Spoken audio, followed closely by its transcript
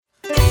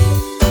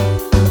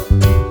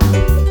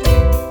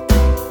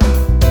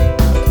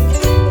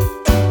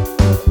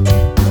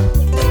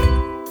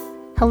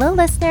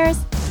listeners.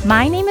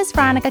 My name is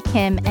Veronica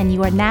Kim, and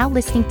you are now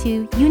listening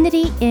to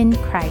Unity in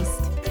Christ.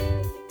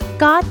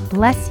 God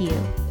bless you.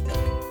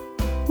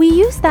 We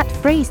use that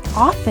phrase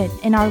often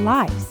in our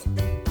lives.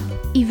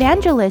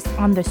 Evangelists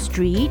on the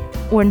street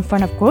or in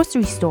front of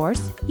grocery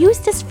stores use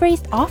this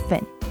phrase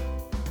often.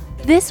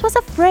 This was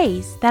a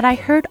phrase that I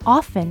heard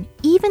often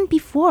even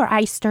before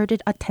I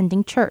started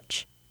attending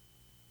church.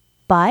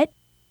 But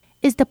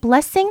is the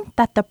blessing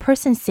that the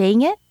person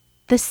saying it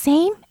the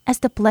same as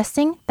the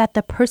blessing that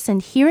the person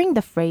hearing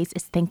the phrase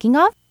is thinking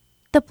of?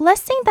 The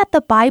blessing that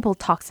the Bible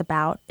talks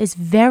about is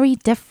very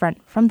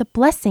different from the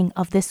blessing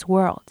of this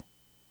world.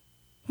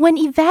 When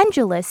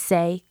evangelists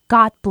say,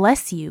 God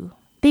bless you,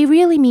 they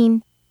really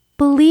mean,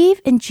 believe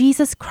in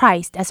Jesus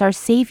Christ as our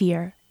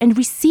Savior and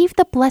receive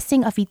the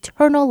blessing of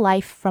eternal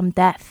life from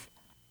death.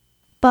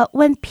 But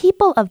when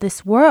people of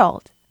this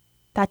world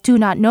that do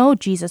not know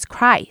Jesus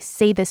Christ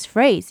say this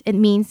phrase, it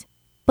means,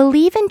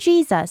 believe in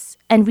Jesus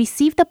and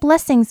receive the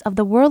blessings of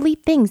the worldly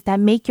things that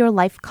make your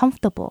life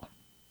comfortable.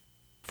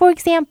 For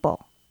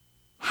example,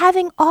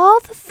 having all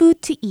the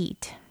food to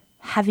eat,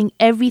 having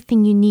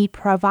everything you need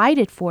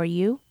provided for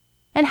you,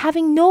 and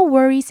having no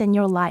worries in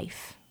your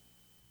life.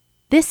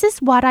 This is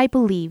what I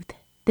believed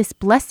this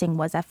blessing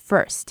was at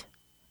first.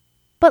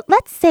 But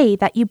let's say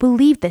that you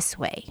believe this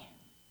way.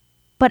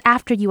 But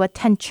after you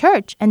attend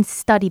church and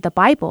study the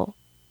Bible,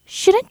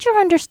 shouldn't your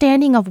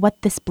understanding of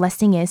what this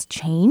blessing is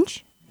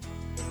change?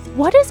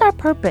 What is our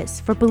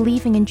purpose for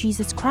believing in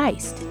Jesus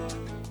Christ?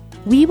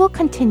 We will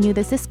continue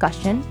this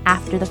discussion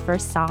after the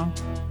first song.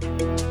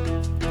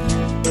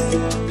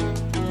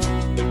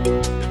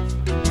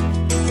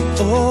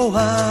 Oh,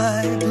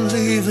 I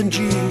believe in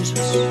Jesus.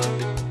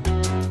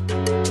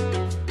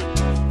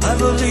 I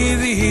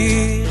believe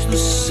He is the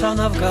Son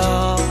of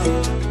God.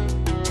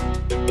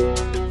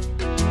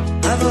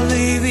 I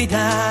believe He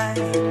died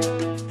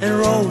and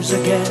rose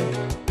again.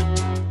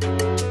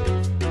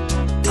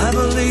 I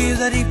believe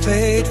that He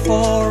paid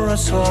for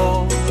us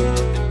all.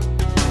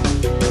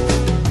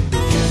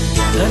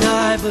 And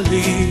I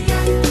believe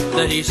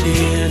that He's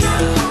here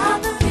now.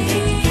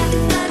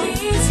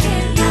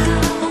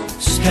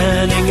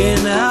 Standing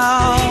in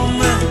our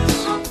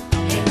midst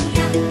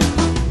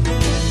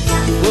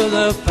with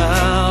the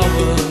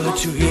power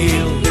to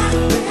heal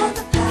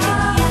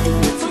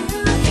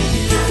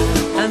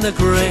and the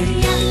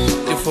grace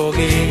to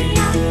forgive.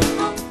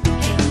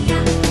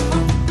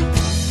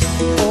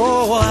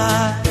 Oh,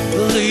 I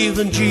believe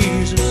in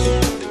Jesus.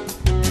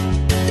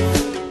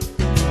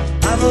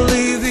 I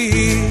believe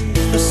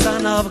He's the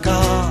Son of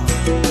God.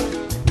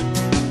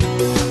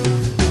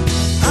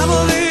 I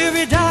believe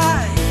He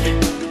died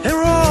and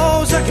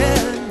rose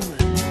again.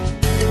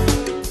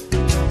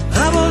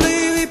 I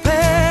believe He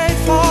paid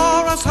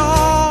for us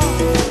all.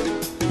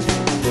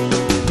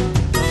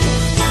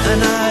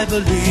 And I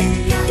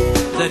believe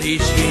that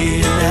He's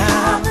here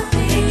now,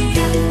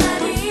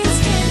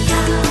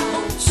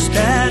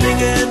 standing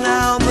in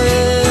our midst.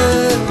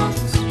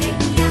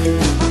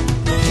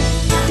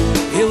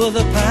 He with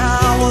the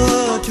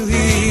power to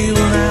heal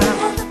now,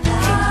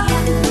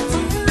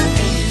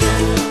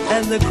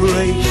 and the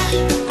grace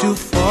to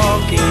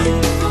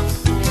forgive.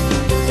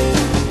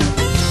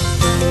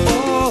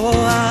 Oh,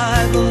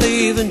 I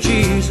believe in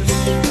Jesus.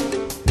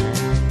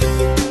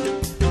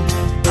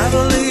 I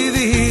believe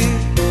He's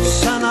the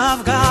Son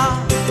of God.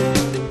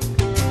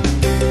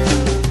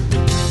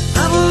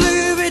 I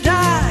believe He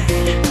died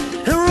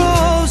and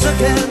rose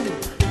again.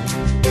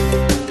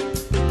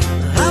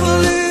 I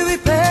believe He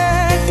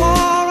paid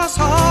for us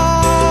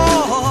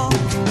all.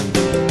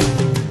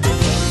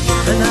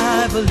 And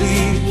I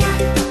believe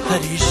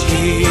that He's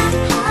here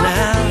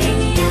now,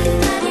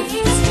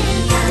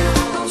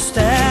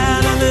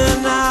 standing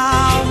in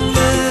our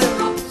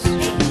midst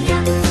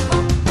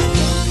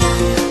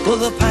with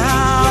the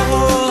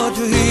power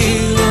to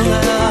heal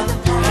now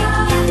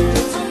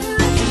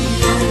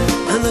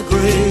and the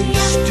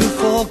grace to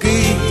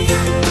forgive.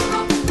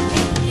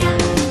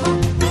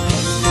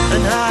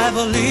 And I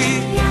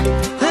believe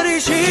that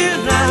He's here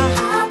now,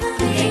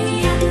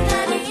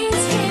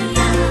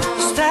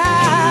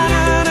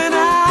 standing in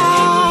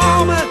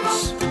our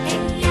midst.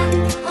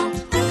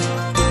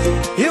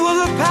 He was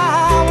the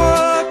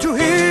power to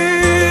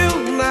heal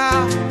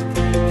now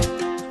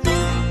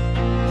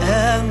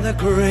and the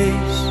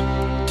grace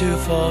to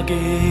forgive.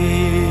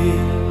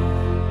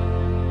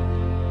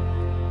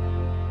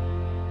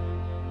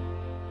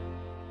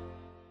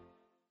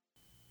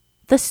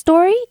 The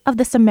story of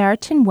the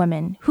Samaritan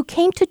woman who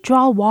came to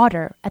draw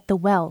water at the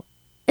well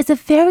is a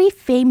very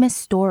famous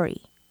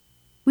story.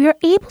 We are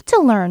able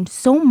to learn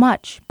so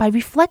much by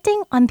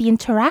reflecting on the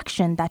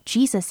interaction that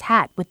Jesus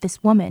had with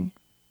this woman.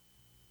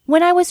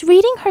 When I was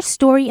reading her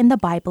story in the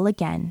Bible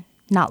again,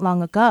 not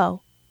long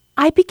ago,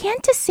 I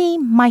began to see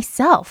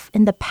myself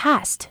in the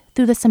past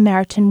through the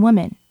Samaritan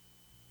woman.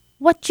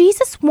 What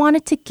Jesus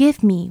wanted to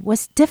give me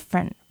was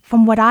different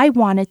from what I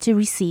wanted to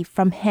receive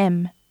from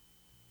Him.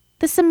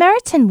 The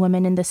Samaritan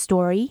woman in the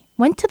story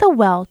went to the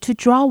well to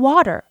draw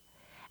water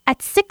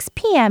at 6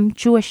 p.m.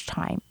 Jewish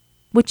time,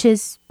 which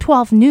is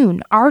 12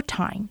 noon our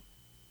time.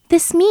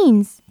 This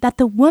means that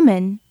the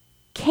woman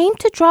came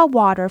to draw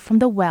water from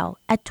the well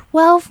at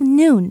 12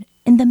 noon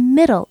in the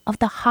middle of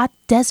the hot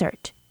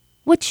desert,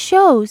 which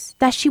shows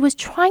that she was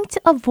trying to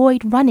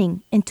avoid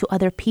running into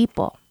other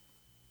people.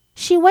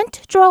 She went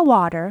to draw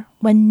water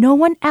when no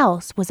one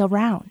else was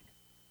around.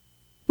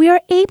 We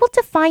are able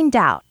to find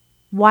out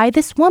why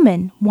this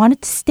woman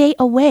wanted to stay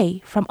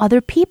away from other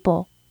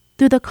people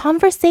through the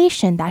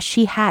conversation that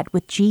she had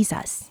with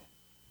Jesus.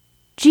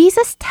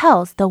 Jesus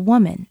tells the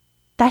woman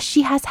that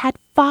she has had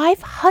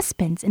 5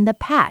 husbands in the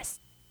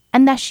past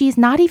and that she is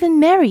not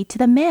even married to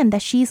the man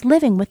that she is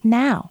living with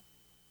now.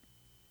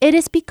 It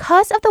is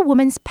because of the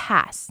woman's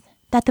past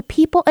that the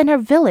people in her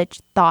village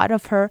thought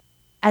of her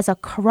as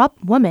a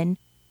corrupt woman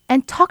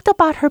and talked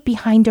about her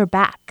behind her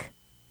back.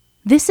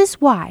 This is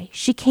why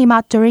she came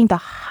out during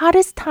the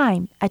hottest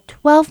time at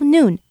 12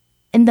 noon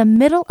in the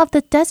middle of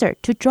the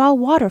desert to draw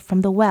water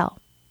from the well,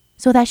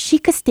 so that she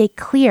could stay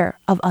clear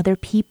of other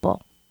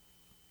people.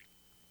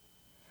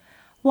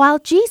 While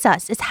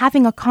Jesus is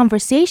having a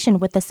conversation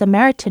with the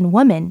Samaritan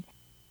woman,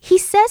 he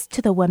says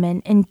to the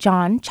woman in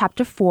John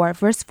chapter 4,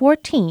 verse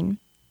 14,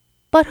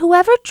 "But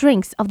whoever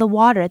drinks of the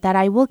water that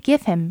I will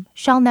give him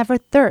shall never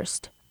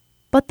thirst,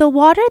 but the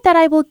water that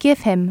I will give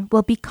him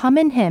will become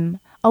in him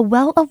a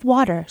well of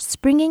water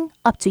springing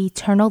up to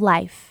eternal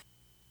life."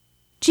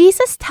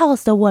 Jesus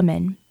tells the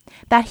woman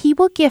that he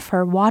will give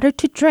her water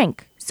to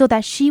drink so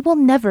that she will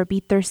never be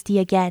thirsty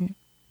again.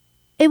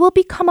 It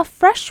will become a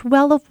fresh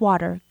well of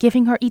water,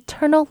 giving her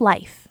eternal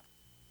life.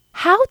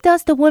 How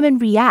does the woman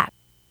react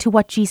to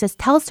what Jesus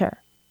tells her?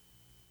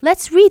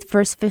 Let's read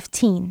verse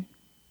 15.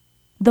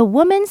 The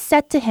woman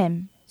said to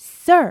him,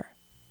 "Sir,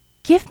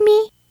 give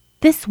me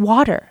this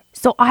water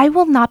so I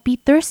will not be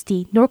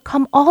thirsty nor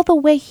come all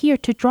the way here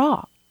to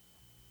draw."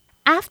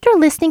 After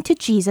listening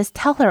to Jesus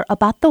tell her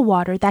about the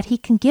water that he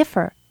can give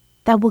her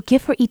that will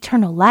give her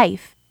eternal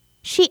life,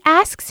 she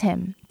asks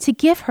him to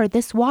give her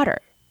this water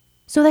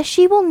so that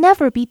she will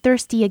never be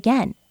thirsty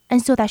again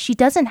and so that she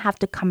doesn't have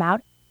to come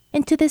out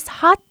into this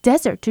hot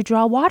desert to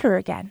draw water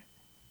again.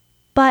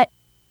 But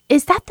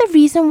is that the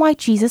reason why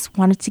Jesus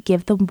wanted to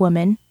give the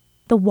woman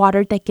the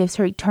water that gives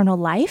her eternal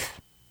life?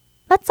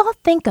 Let's all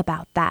think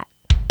about that.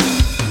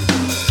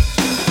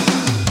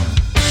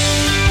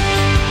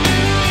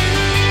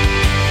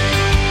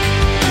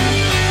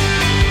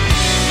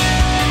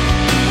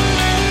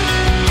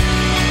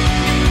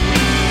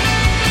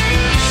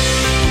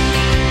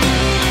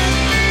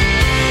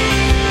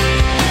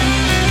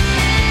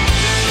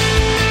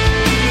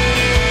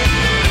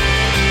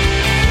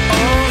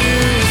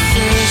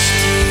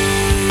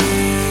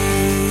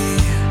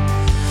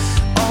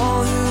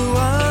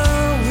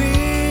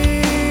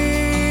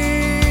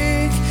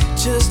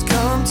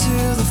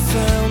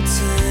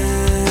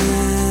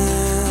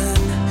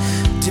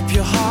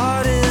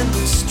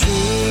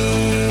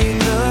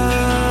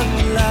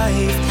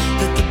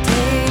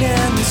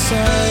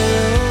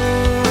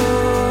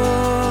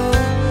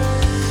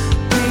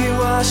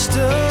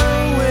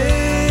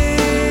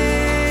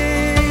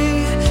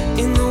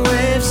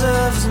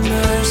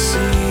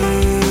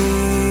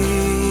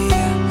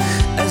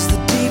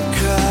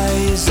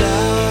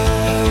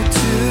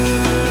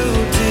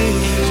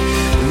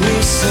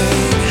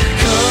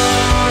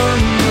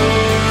 Come,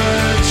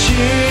 Lord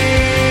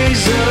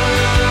Jesus,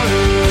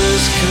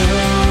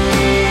 come.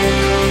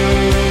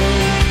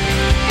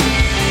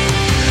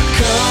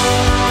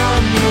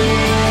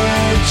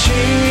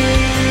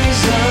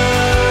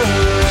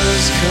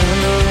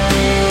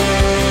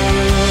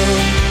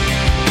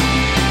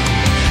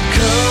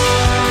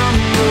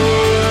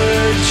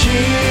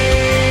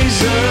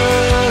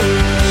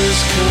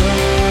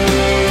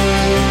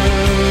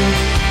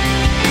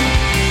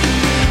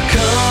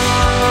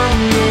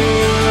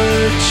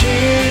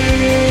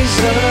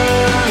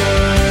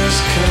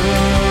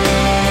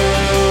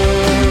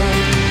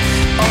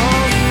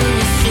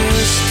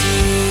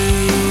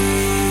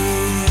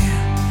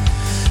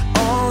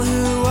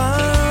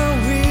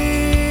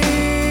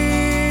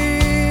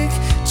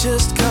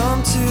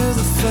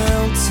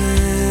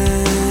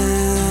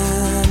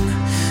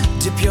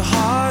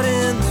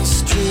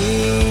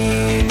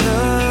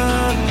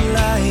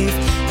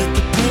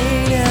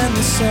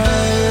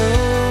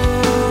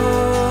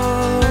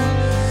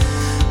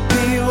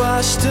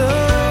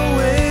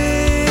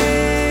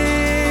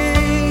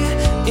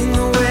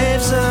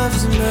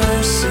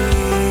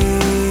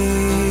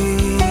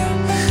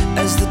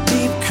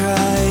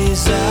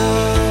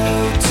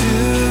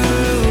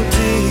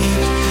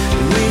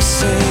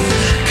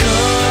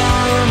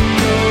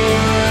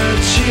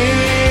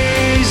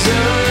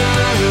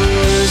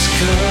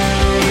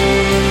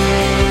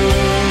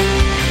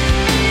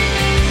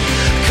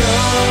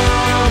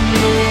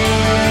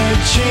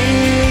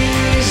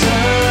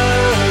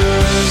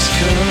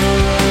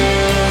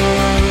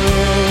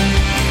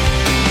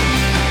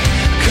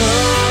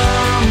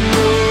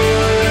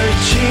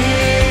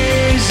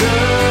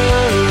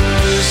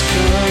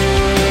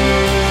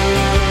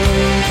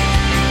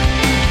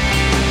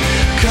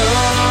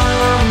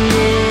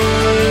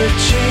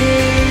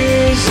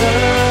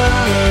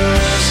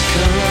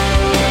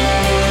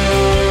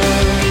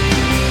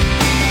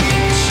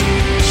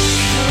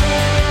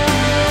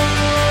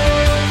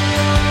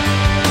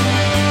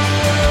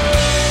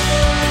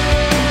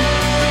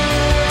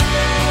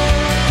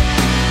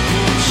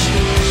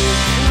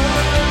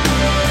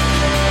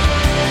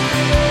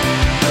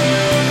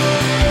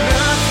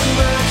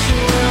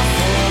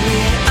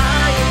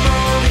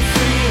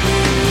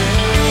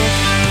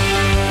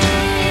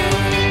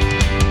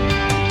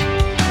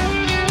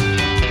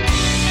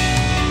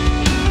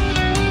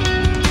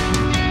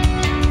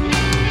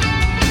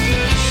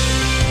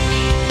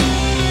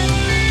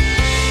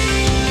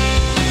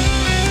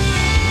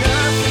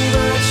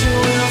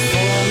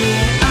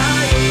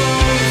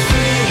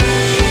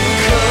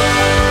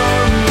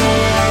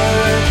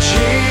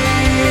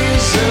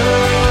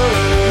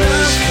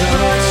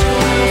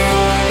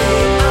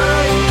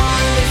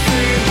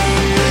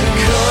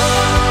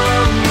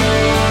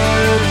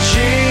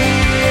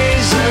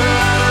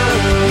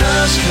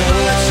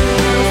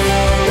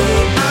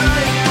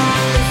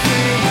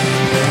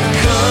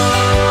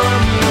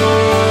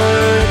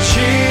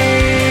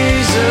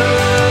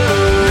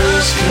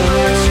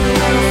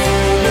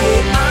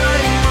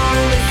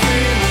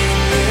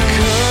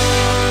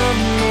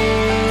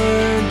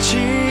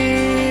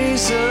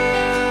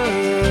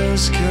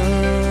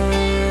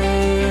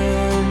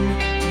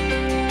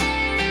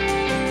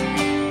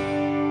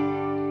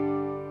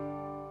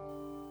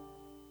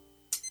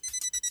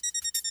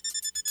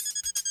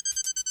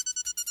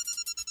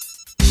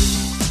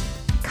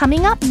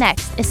 Coming up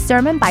next is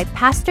sermon by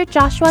Pastor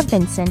Joshua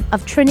Vinson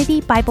of Trinity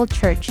Bible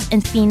Church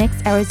in Phoenix,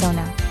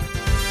 Arizona.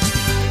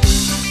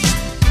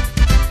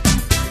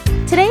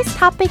 Today's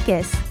topic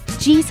is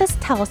Jesus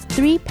Tells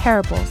 3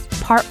 Parables,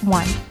 Part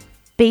 1,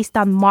 based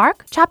on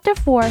Mark chapter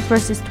 4,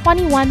 verses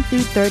 21 through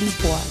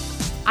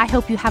 34. I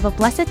hope you have a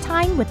blessed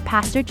time with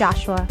Pastor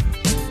Joshua.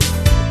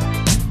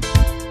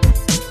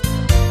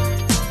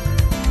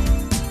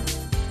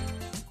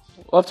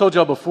 Well, I've told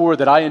y'all before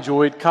that I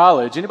enjoyed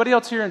college. Anybody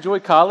else here enjoy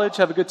college?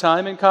 Have a good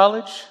time in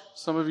college?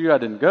 Some of you, I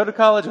didn't go to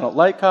college. I don't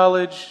like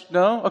college.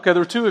 No? Okay,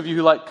 there were 2 of you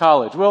who like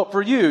college. Well,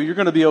 for you, you're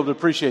going to be able to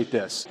appreciate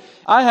this.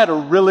 I had a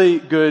really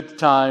good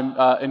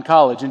time in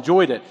college,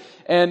 enjoyed it.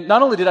 And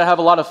not only did I have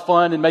a lot of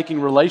fun in making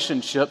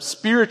relationships,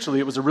 spiritually,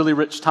 it was a really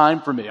rich time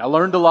for me. I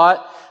learned a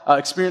lot,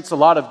 experienced a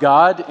lot of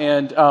God,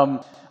 and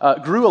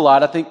grew a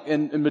lot, I think,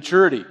 in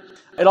maturity.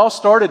 It all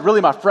started really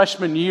my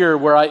freshman year,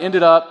 where I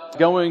ended up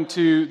going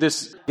to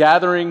this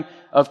gathering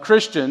of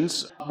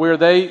Christians where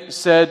they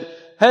said,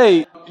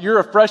 "Hey, you're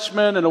a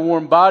freshman in a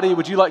warm body.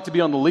 Would you like to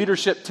be on the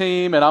leadership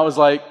team?" And I was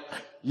like,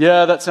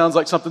 yeah, that sounds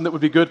like something that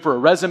would be good for a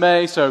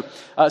resume. So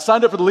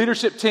signed up for the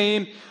leadership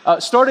team,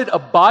 started a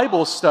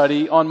Bible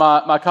study on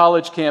my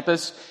college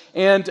campus.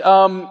 And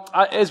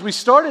as we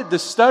started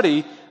this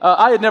study,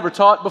 I had never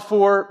taught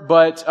before,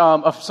 but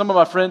some of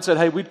my friends said,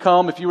 hey, we'd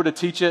come if you were to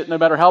teach it, no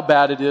matter how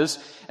bad it is.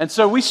 And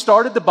so we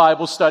started the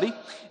Bible study,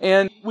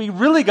 and we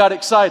really got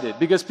excited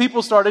because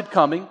people started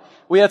coming.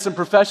 We had some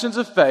professions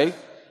of faith.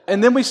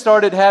 And then we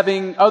started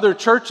having other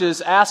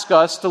churches ask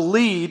us to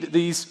lead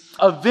these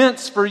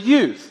events for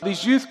youth,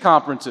 these youth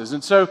conferences.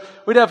 And so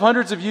we'd have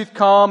hundreds of youth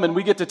come, and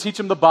we get to teach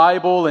them the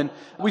Bible, and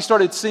we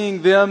started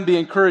seeing them be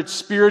encouraged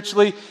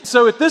spiritually.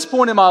 So at this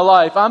point in my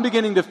life, I'm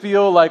beginning to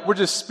feel like we're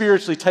just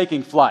spiritually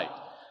taking flight.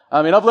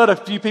 I mean, I've led a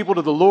few people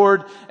to the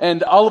Lord,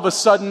 and all of a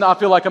sudden, I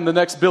feel like I'm the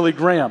next Billy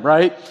Graham,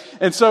 right?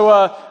 And so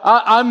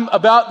I'm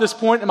about this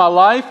point in my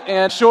life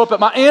and show up at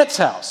my aunt's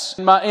house.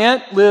 My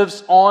aunt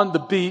lives on the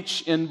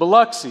beach in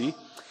Biloxi.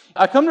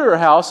 I come to her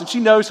house, and she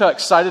knows how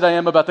excited I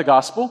am about the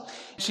gospel.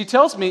 She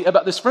tells me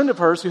about this friend of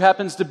hers who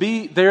happens to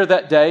be there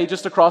that day,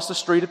 just across the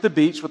street at the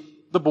beach with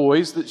the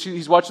boys.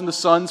 He's watching the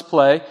sons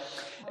play.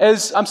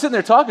 As I'm sitting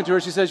there talking to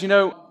her, she says,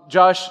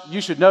 Josh, you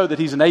should know that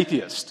he's an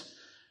atheist.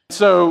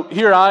 So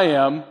here I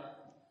am,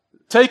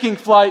 taking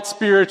flight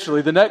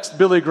spiritually, the next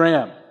Billy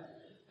Graham.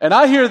 And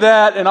I hear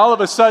that, and all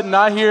of a sudden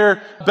I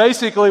hear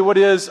basically what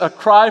is a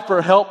cry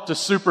for help to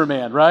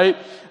Superman, right?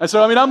 And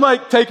so, I'm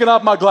like taking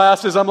off my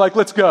glasses. I'm like,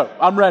 let's go.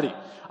 I'm ready.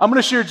 I'm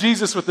going to share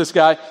Jesus with this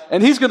guy,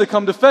 and he's going to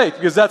come to faith,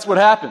 because that's what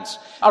happens.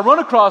 I run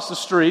across the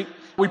street.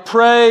 We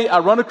pray. I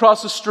run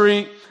across the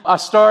street. I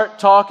start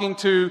talking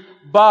to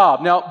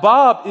Bob. Now,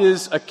 Bob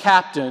is a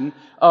captain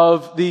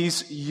of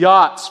these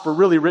yachts for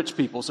really rich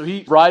people. So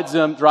he drives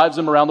them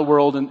around the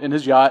world in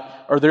his yacht,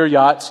 or their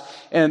yachts,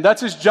 and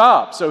that's his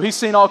job. So he's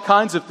seen all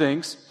kinds of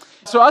things.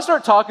 So I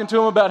start talking to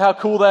him about how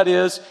cool that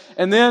is,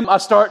 and then I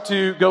start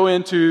to go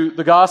into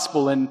the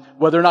gospel and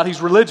whether or not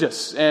he's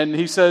religious. And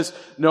he says,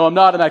 no, I'm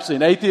not. I'm actually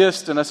an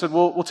atheist. And I said,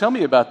 well, tell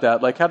me about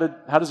that. Like, how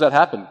does that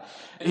happen?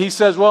 He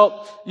says,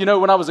 well,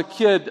 when I was a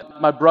kid,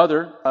 my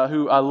brother,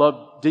 who I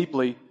loved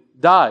deeply,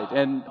 died.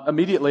 And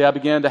immediately I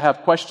began to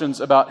have questions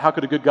about how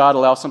could a good God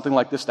allow something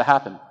like this to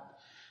happen.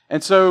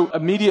 And so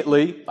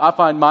immediately I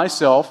find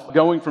myself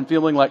going from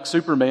feeling like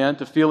Superman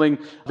to feeling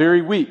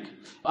very weak.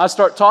 I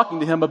start talking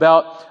to him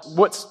about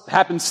what's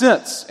happened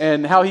since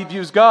and how he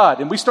views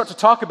God. And we start to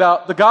talk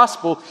about the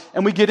gospel,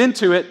 and we get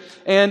into it.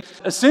 And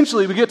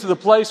essentially we get to the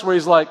place where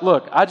he's like,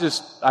 look, I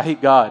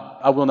hate God.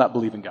 I will not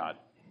believe in God.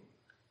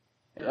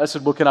 I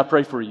said, well, can I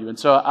pray for you? And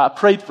so I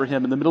prayed for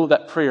him. In the middle of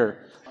that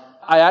prayer,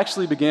 I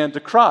actually began to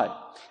cry.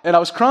 And I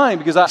was crying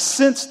because I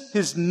sensed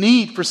his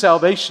need for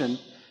salvation,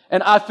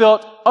 and I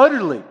felt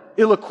utterly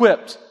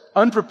ill-equipped,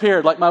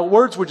 unprepared, like my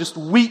words were just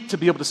weak to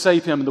be able to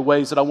save him in the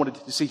ways that I wanted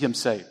to see him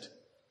saved.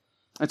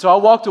 And so I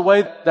walked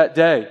away that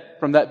day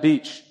from that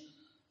beach.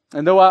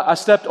 And though I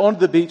stepped onto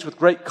the beach with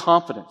great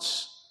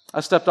confidence,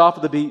 I stepped off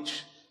of the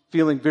beach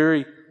feeling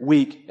very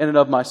weak in and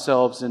of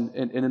myself and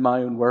in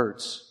my own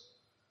words.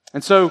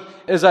 And so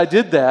as I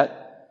did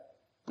that,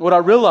 what I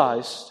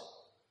realized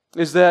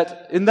is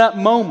that in that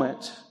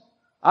moment,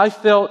 I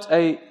felt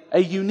a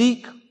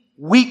unique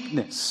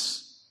weakness.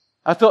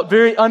 I felt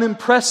very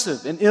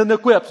unimpressive and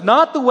ill-equipped.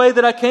 Not the way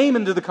that I came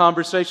into the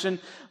conversation,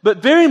 but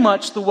very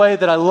much the way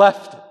that I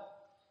left it.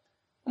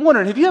 I'm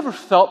wondering, have you ever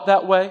felt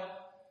that way?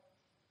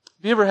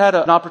 Have you ever had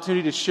an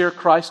opportunity to share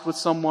Christ with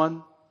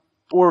someone?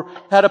 Or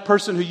had a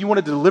person who you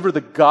wanted to deliver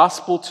the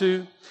gospel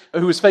to,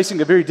 who was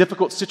facing a very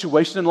difficult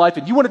situation in life,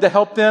 and you wanted to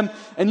help them,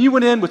 and you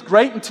went in with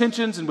great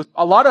intentions and with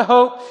a lot of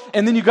hope,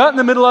 and then you got in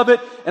the middle of it,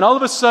 and all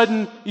of a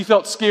sudden, you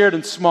felt scared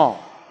and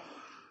small.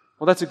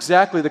 Well, that's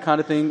exactly the kind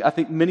of thing I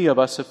think many of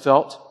us have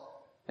felt,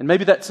 and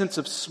maybe that sense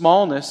of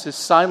smallness has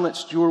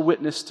silenced your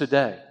witness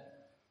today.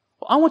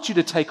 Well, I want you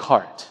to take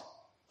heart.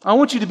 I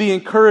want you to be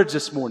encouraged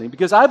this morning,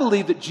 because I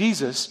believe that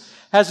Jesus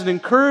has an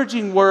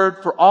encouraging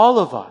word for all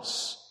of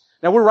us.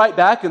 Now, we're right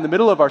back in the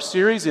middle of our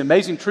series, The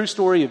Amazing True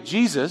Story of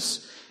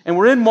Jesus. And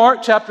we're in Mark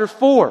chapter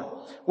 4,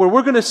 where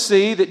we're going to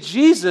see that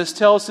Jesus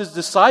tells his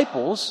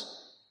disciples,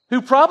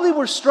 who probably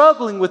were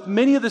struggling with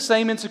many of the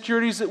same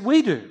insecurities that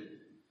we do.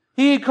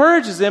 He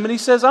encourages them and he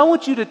says, I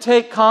want you to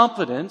take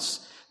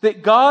confidence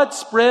that God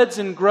spreads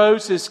and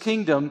grows his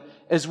kingdom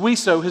as we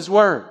sow his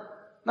word.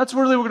 That's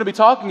really, we're going to be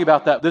talking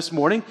about that this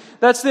morning.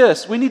 That's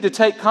this. We need to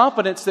take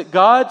confidence that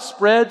God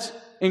spreads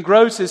and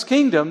grows his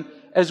kingdom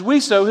as we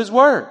sow his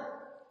word.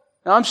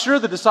 Now, I'm sure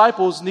the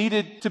disciples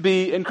needed to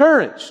be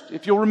encouraged.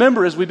 If you'll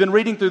remember, as we've been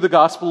reading through the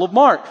Gospel of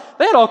Mark,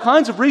 they had all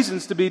kinds of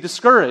reasons to be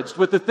discouraged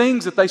with the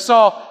things that they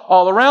saw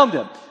all around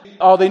them.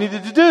 All they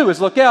needed to do is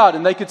look out,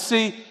 and they could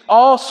see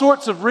all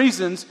sorts of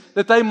reasons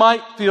that they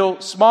might feel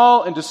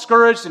small and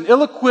discouraged and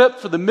ill-equipped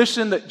for the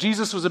mission that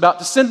Jesus was about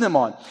to send them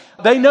on.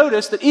 They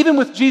noticed that even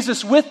with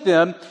Jesus with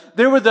them,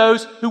 there were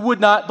those who would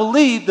not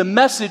believe the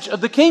message of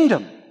the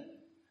kingdom.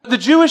 The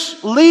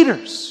Jewish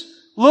leaders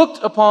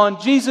looked upon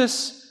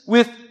Jesus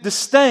with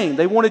disdain.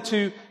 They wanted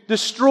to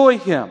destroy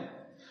him.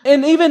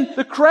 And even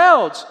the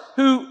crowds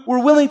who were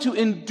willing to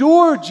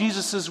endure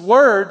Jesus'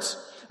 words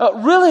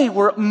really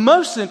were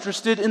most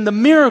interested in the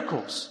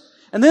miracles.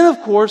 And then,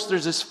 of course,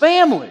 there's his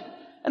family.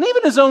 And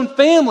even his own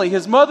family,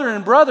 his mother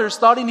and brothers,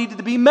 thought he needed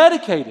to be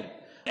medicated.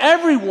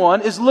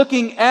 Everyone is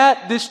looking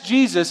at this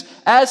Jesus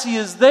as he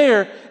is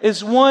there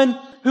as one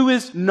who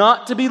is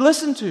not to be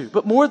listened to.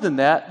 But more than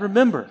that,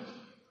 remember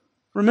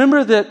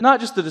that not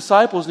just the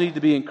disciples need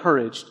to be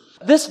encouraged.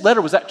 This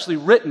letter was actually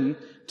written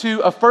to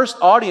a first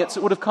audience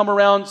that would have come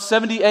around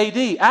 70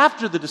 AD,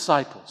 after the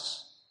disciples.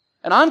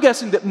 And I'm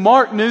guessing that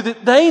Mark knew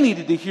that they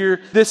needed to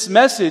hear this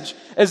message,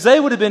 as they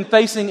would have been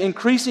facing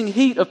increasing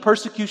heat of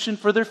persecution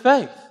for their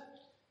faith.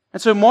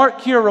 And so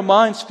Mark here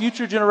reminds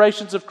future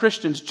generations of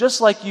Christians,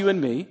 just like you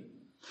and me,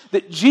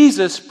 that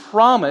Jesus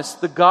promised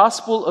the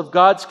gospel of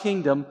God's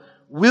kingdom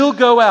will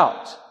go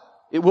out.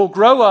 It will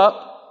grow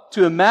up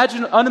to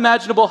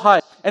unimaginable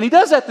heights. And he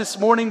does that this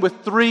morning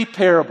with 3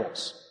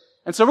 parables.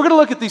 And so we're going to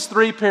look at these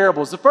 3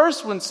 parables. The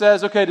first one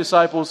says, okay,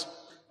 disciples,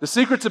 the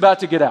secret's about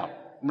to get out.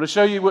 I'm going to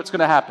show you what's going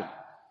to happen.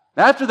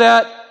 And after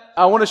that,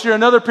 I want to share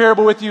another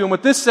parable with you. And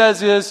what this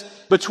says is,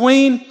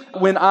 between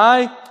when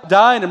I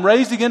die and am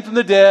raised again from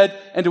the dead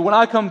and to when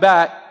I come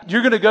back,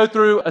 you're going to go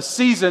through a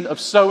season of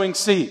sowing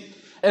seed.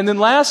 And then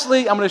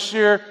lastly, I'm going to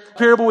share a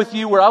parable with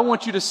you where I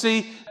want you to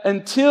see,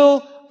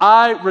 until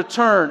I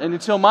return and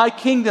until my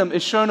kingdom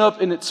is shown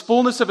up in its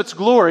fullness of its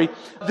glory,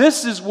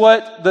 this is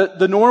what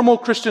the normal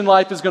Christian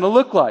life is going to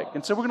look like.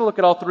 And so we're going to look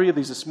at all 3 of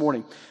these this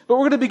morning. But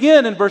we're going to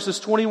begin in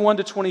verses 21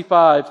 to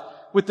 25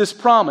 with this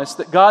promise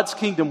that God's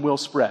kingdom will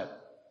spread.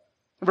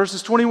 In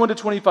verses 21 to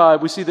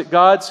 25, we see that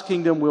God's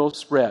kingdom will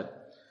spread.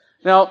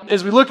 Now,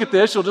 as we look at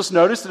this, you'll just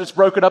notice that it's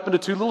broken up into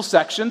 2 little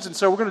sections, and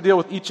so we're going to deal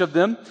with each of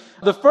them.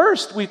 The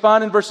first we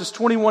find in verses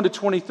 21 to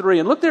 23,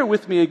 and look there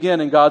with me again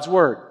in God's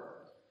Word.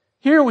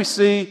 Here we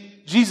see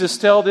Jesus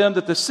tell them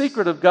that the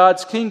secret of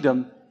God's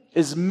kingdom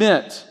is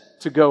meant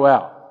to go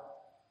out.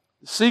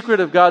 The secret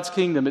of God's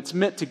kingdom, it's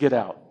meant to get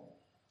out.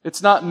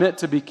 It's not meant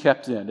to be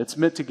kept in. It's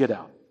meant to get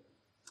out.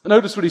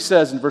 Notice what he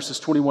says in verses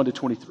 21 to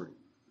 23.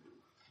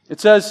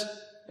 It says,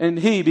 and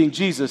he, being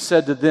Jesus,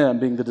 said to them,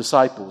 being the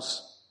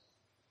disciples,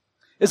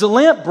 is a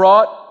lamp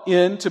brought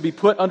in to be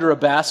put under a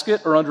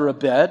basket or under a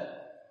bed,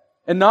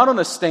 and not on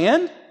a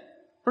stand?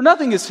 For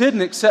nothing is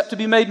hidden except to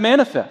be made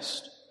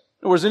manifest,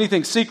 nor is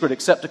anything secret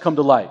except to come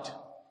to light.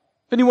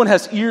 If anyone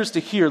has ears to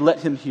hear,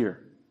 let him hear.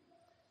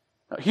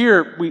 Now,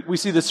 here we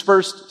see this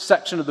first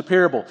section of the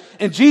parable.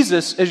 And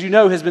Jesus, as you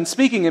know, has been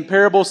speaking in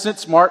parables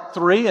since Mark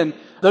 3, and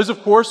those,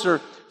 of course, are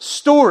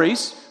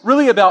stories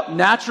really about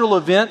natural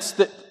events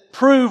that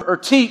prove or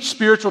teach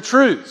spiritual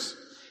truths.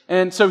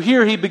 And so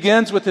here he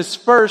begins with his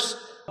first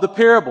of the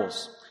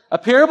parables. A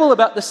parable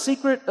about the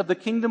secret of the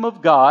kingdom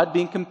of God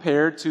being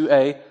compared to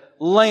a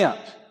lamp.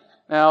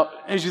 Now,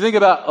 as you think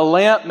about a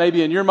lamp,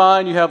 maybe in your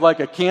mind you have like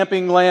a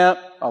camping lamp,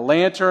 a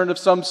lantern of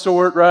some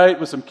sort, right,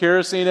 with some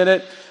kerosene in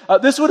it.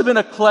 This would have been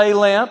a clay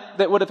lamp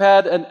that would have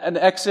had an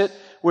exit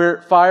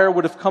where fire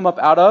would have come up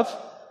out of.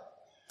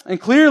 And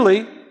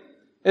clearly,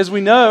 as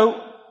we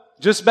know,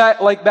 just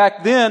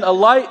back then, a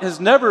light has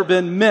never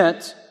been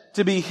meant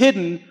to be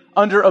hidden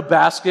under a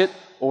basket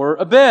or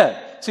a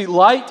bed. See,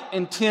 light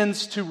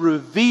intends to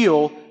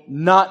reveal,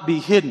 not be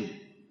hidden.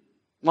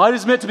 Light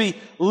is meant to be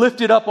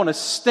lifted up on a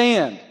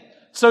stand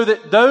so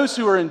that those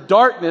who are in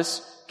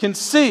darkness can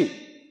see.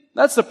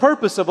 That's the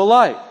purpose of a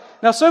light.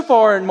 Now, so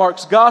far in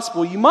Mark's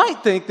gospel, you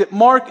might think that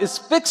Mark is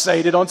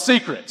fixated on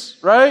secrets,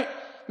 right?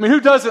 I mean, who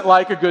doesn't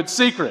like a good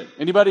secret?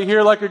 Anybody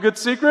here like a good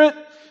secret?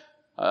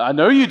 I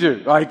know you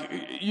do. Like,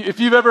 if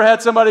you've ever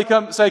had somebody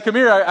come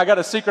here, I got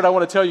a secret I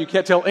want to tell you,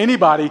 can't tell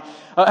anybody.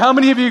 How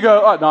many of you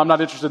go, oh, no, I'm not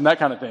interested in that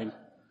kind of thing?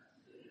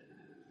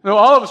 No,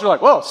 all of us are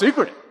like, well,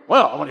 secret.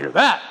 Well, I want to hear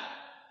that.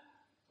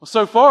 Well,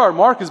 so far,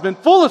 Mark has been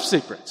full of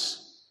secrets.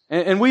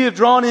 And we have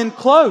drawn in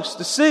close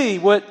to see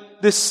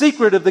what this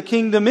secret of the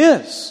kingdom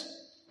is.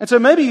 And so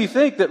maybe you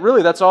think that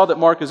really that's all that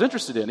Mark is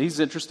interested in. He's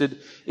interested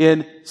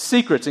in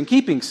secrets and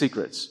keeping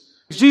secrets.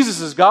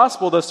 Jesus'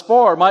 gospel thus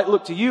far might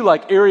look to you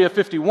like Area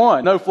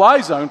 51,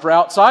 no-fly zone for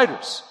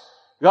outsiders.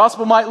 The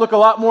gospel might look a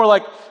lot more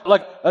like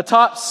a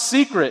top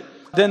secret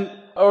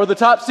or the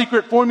top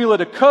secret formula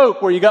to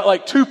Coke, where you got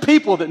like 2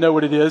 people that know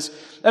what it is.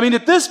 I mean,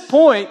 at this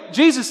point,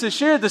 Jesus has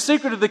shared the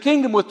secret of the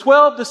kingdom with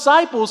 12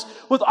 disciples,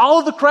 with all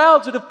of the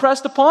crowds that have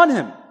pressed upon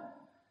him.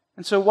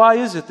 And so why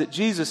is it that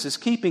Jesus is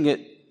keeping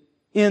it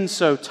in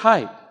so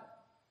tight?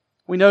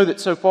 We know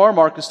that so far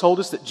Mark has told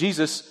us that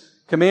Jesus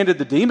commanded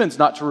the demons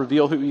not to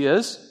reveal who he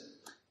is.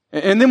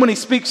 And then when he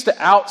speaks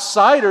to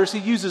outsiders, he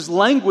uses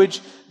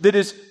language that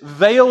is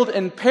veiled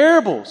in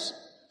parables.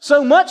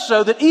 So much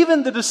so that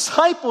even the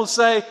disciples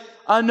say,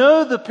 I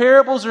know the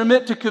parables are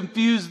meant to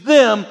confuse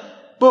them,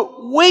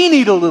 but we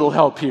need a little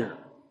help here.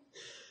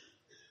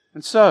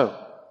 And so,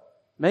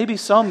 maybe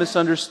some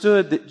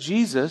misunderstood that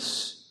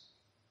Jesus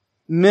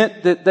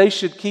meant that they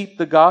should keep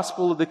the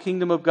gospel of the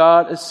kingdom of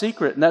God a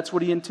secret, and that's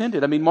what he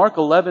intended. I mean, Mark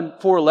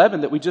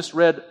 4:11 that we just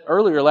read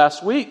earlier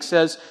last week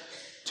says,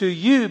 to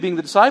you, being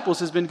the disciples,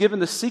 has been given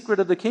the secret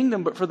of the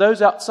kingdom, but for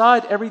those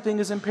outside, everything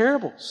is in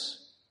parables.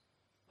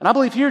 And I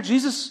believe here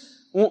Jesus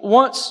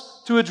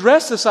wants to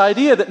address this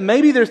idea that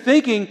maybe they're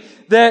thinking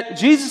that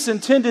Jesus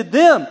intended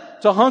them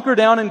to hunker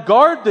down and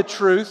guard the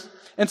truth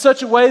in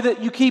such a way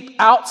that you keep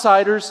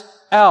outsiders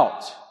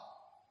out.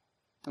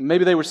 And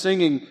maybe they were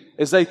singing,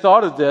 as they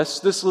thought of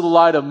this little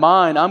light of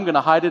mine, I'm going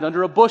to hide it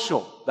under a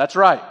bushel. That's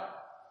right.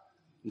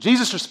 And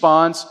Jesus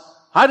responds,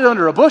 hide it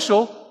under a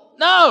bushel?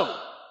 No!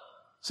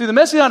 See, the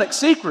messianic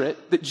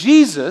secret that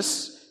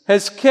Jesus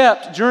has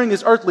kept during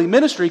his earthly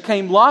ministry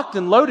came locked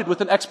and loaded with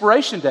an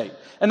expiration date.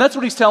 And that's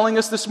what he's telling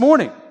us this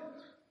morning.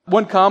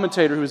 One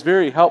commentator who is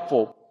very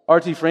helpful,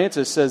 R.T.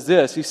 Francis, says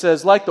this. He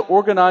says, like the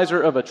organizer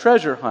of a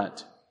treasure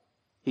hunt,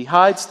 he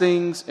hides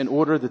things in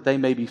order that they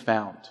may be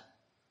found.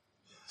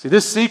 See,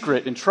 this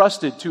secret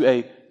entrusted to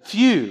a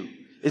few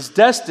is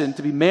destined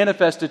to be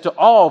manifested to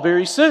all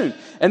very soon.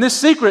 And this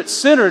secret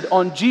centered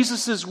on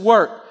Jesus'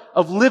 work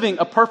of living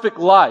a perfect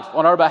life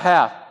on our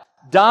behalf,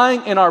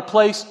 dying in our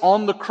place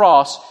on the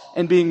cross,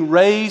 and being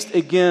raised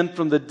again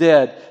from the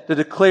dead to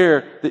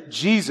declare that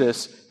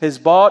Jesus has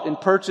bought and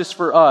purchased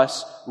for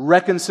us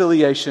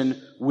reconciliation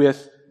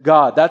with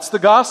God. That's the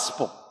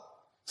gospel.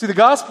 See, the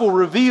gospel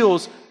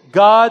reveals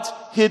God's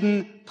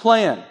hidden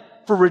plan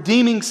for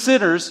redeeming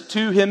sinners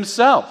to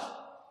himself.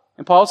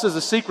 And Paul says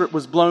the secret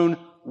was blown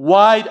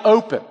wide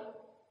open.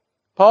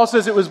 Paul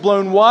says it was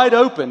blown wide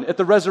open at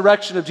the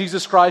resurrection of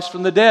Jesus Christ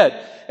from the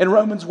dead in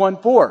Romans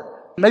 1:4.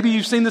 Maybe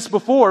you've seen this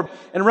before.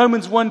 In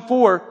Romans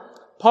 1:4,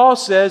 Paul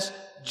says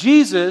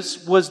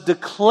Jesus was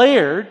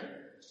declared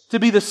to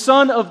be the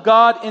Son of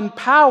God in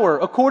power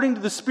according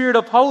to the Spirit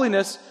of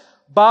holiness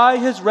by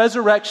his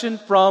resurrection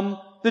from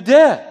the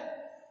dead.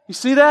 You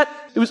see that?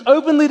 It was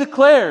openly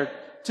declared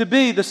to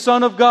be the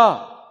Son of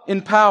God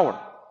in power.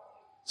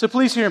 So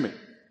please hear me.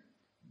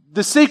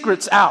 The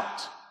secret's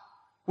out.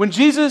 When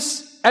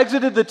Jesus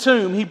exited the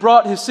tomb, he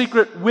brought his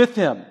secret with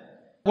him.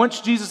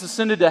 Once Jesus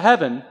ascended to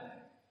heaven,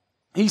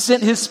 he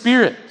sent his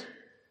Spirit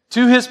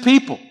to his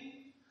people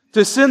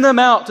to send them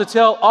out to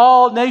tell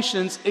all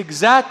nations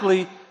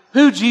exactly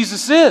who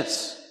Jesus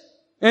is.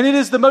 And it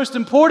is the most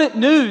important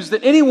news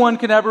that anyone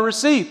can ever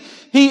receive.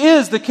 He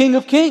is the King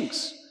of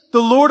Kings,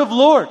 the Lord of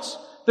Lords,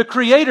 the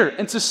Creator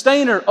and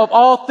Sustainer of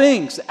all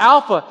things,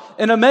 Alpha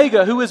and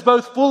Omega, who is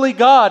both fully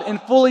God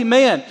and fully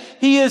man.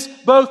 He is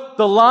both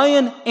the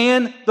Lion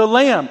and the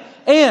Lamb.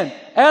 And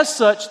as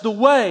such,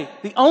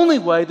 the only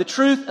way, the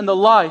truth and the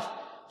life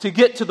to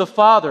get to the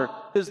Father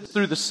is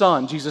through the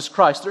Son, Jesus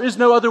Christ. There is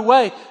no other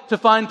way to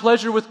find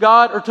pleasure with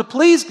God or to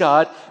please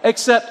God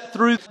except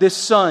through this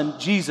Son,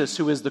 Jesus,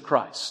 who is the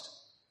Christ.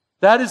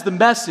 That is the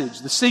message,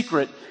 the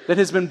secret that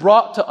has been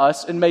brought to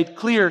us and made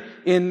clear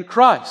in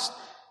Christ.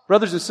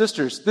 Brothers and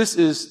sisters, this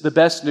is the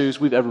best news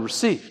we've ever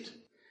received.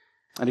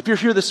 And if you're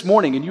here this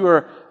morning and you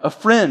are a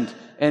friend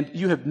and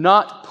you have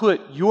not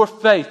put your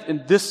faith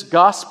in this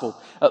gospel,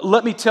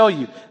 let me tell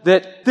you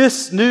that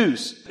this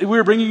news that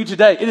we're bringing you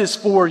today, it is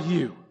for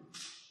you.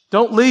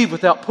 Don't leave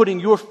without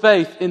putting your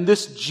faith in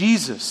this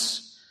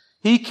Jesus.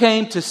 He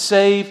came to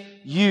save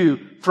you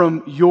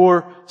from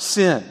your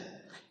sin.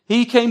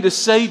 He came to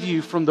save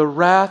you from the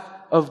wrath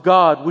of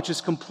God, which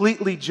is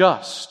completely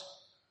just.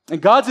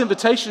 And God's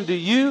invitation to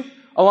you,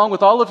 along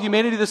with all of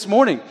humanity this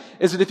morning,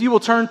 is that if you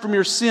will turn from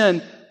your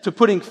sin to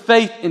putting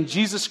faith in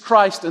Jesus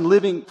Christ and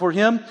living for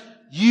Him,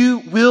 you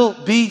will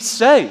be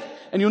saved.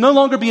 And you'll no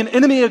longer be an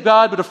enemy of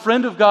God, but a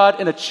friend of God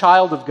and a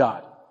child of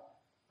God.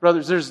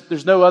 Brothers,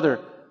 there's no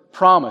other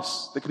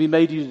promise that can be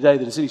made to you today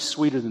that is any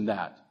sweeter than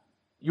that.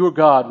 Your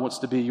God wants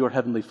to be your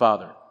heavenly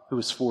Father who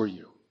is for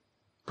you.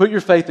 Put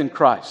your faith in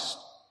Christ.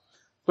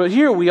 But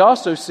here we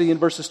also see in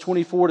verses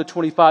 24 to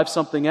 25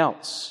 something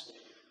else.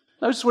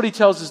 Notice what He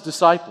tells His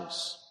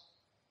disciples.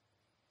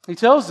 He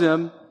tells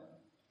them,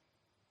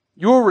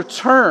 your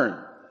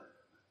return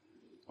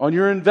on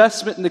your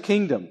investment in the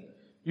kingdom,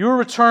 your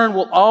return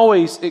will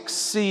always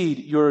exceed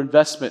your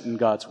investment in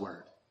God's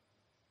Word.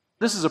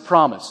 This is a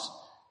promise.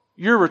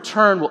 Your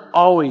return will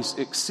always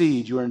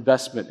exceed your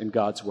investment in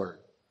God's Word.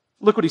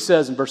 Look what He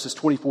says in verses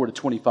 24 to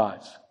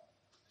 25.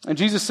 And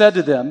Jesus said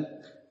to them,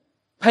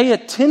 pay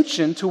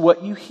attention to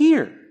what you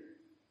hear.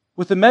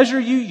 With the measure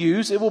you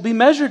use, it will be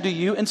measured to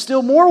you, and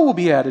still more will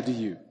be added to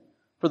you.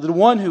 For the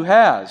one who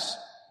has,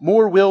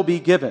 more will be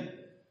given.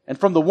 And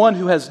from the one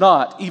who has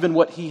not, even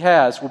what he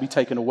has will be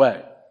taken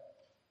away.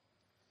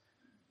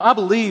 I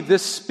believe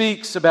this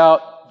speaks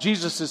about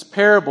Jesus'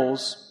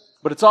 parables,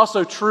 but it's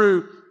also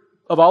true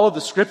of all of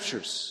the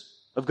Scriptures,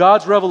 of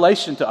God's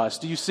revelation to us.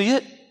 Do you see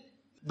it?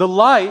 The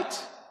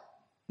light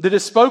that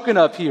is spoken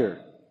of here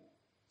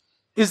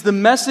is the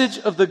message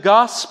of the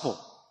gospel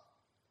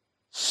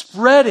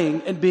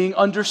spreading and being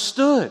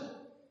understood.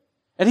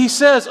 And he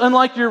says,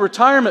 unlike your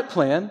retirement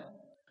plan,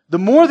 the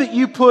more that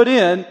you put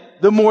in,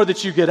 the more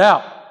that you get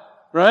out.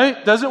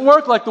 Right? Doesn't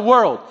work like the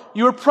world.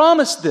 You are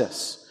promised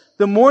this.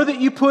 The more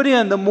that you put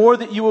in, the more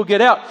that you will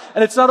get out.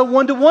 And it's not a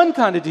one-to-one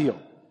kind of deal.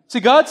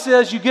 See, God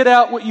says you get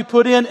out what you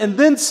put in and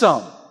then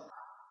some.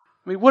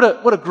 I mean,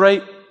 what a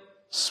great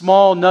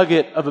small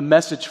nugget of a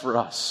message for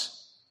us.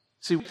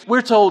 See,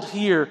 we're told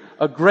here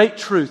a great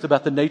truth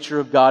about the nature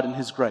of God and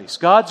His grace.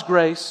 God's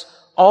grace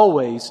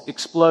always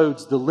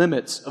explodes the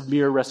limits of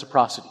mere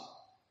reciprocity.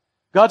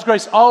 God's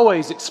grace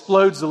always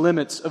explodes the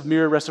limits of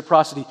mere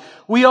reciprocity.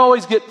 We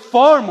always get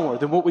far more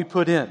than what we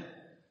put in.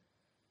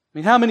 I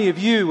mean, how many of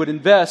you would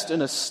invest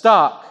in a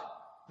stock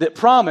that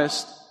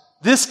promised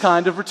this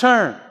kind of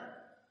return?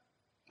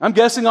 I'm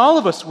guessing all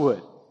of us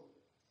would.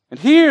 And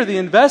here the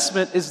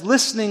investment is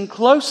listening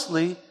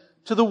closely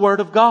to the Word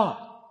of God,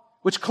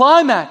 which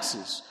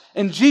climaxes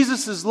in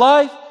Jesus'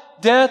 life,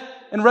 death,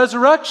 and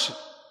resurrection.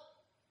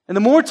 And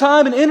the more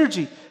time and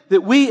energy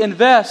that we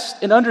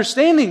invest in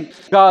understanding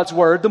God's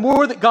Word, the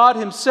more that God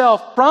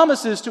Himself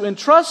promises to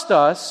entrust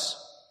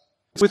us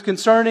with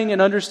concerning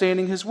and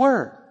understanding His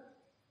Word.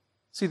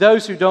 See,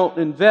 those who don't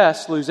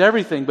invest lose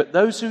everything, but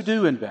those who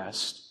do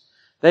invest,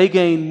 they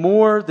gain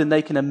more than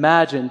they can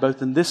imagine,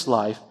 both in this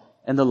life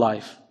and the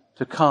life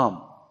to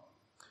come.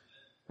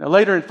 Now,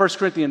 later in 1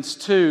 Corinthians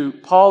 2,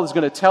 Paul is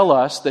going to tell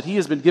us that he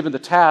has been given the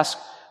task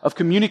of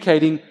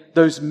communicating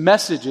those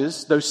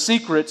messages, those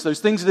secrets, those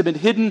things that have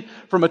been hidden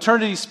from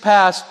eternity's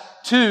past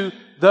to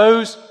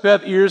those who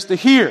have ears to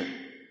hear.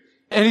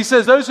 And he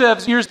says those who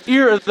have ears to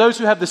hear are those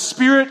who have the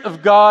Spirit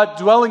of God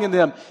dwelling in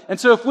them. And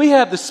so if we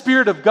have the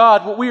Spirit of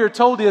God, what we are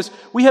told is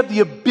we have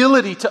the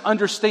ability to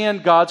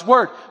understand God's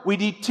Word. We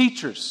need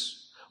teachers.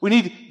 We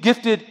need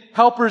gifted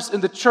helpers in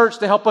the church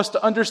to help us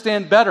to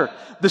understand better.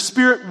 The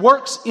Spirit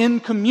works in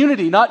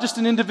community, not just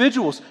in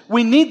individuals.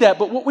 We need that,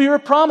 but what we are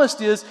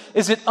promised is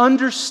that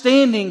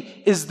understanding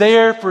is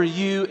there for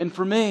you and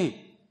for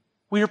me.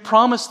 We are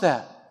promised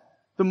that.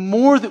 The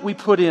more that we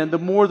put in, the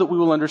more that we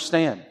will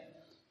understand.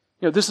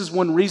 You know, this is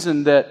one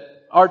reason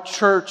that our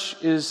church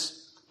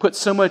is put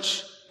so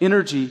much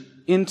energy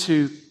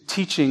into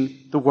teaching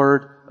the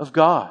Word of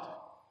God.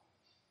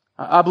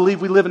 I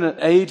believe we live in an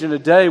age and a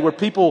day where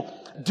people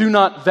do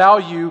not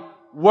value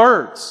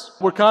words.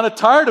 We're kind of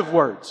tired of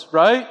words,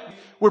 right?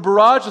 We're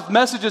barraged with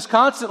messages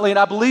constantly, and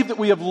I believe that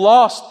we have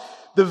lost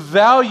the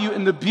value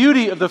and the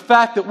beauty of the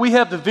fact that we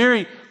have the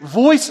very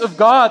voice of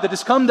God that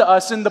has come to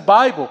us in the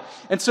Bible.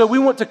 And so we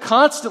want to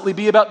constantly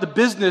be about the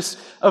business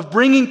of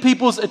bringing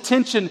people's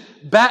attention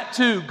back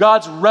to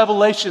God's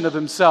revelation of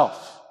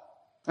Himself.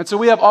 And so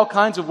we have all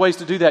kinds of ways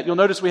to do that. You'll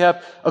notice we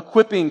have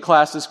equipping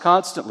classes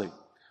constantly.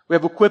 We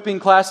have equipping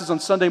classes on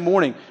Sunday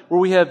morning where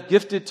we have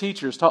gifted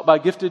teachers taught by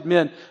gifted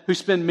men who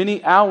spend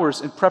many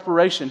hours in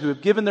preparation, who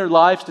have given their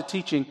lives to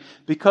teaching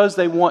because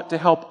they want to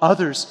help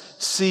others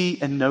see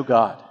and know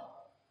God.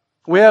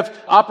 We have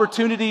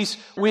opportunities.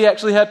 We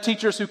actually have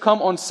teachers who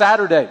come on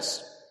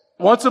Saturdays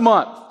once a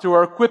month to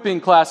our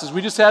equipping classes.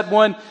 We just had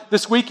one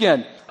this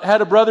weekend. I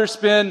had a brother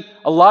spend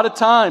a lot of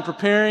time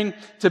preparing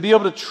to be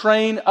able to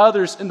train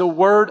others in the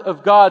Word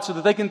of God so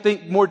that they can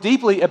think more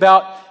deeply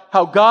about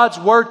how God's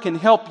Word can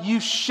help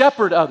you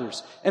shepherd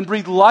others and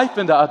breathe life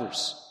into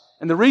others.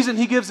 And the reason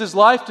he gives his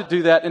life to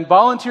do that and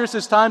volunteers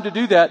his time to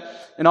do that,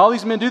 and all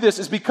these men do this,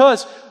 is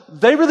because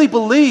they really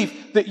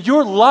believe that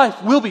your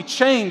life will be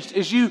changed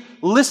as you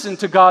listen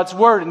to God's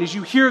Word and as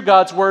you hear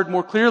God's Word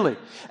more clearly.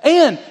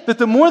 And that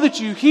the more that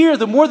you hear,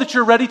 the more that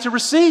you're ready to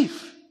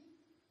receive.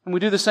 And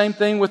we do the same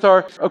thing with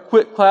our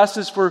equip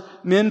classes for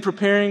men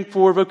preparing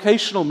for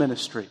vocational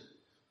ministry.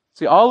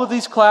 See, all of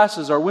these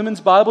classes, our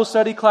women's Bible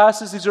study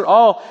classes, these are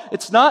all,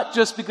 it's not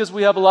just because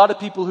we have a lot of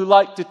people who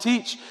like to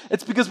teach.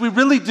 It's because we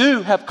really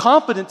do have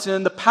confidence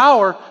in the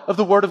power of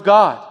the Word of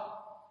God.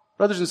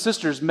 Brothers and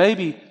sisters,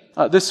 maybe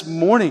this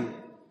morning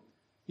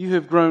you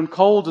have grown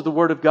cold to the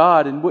Word of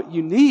God, and what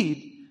you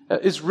need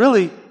is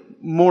really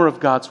more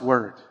of God's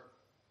Word.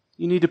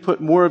 You need to put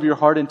more of your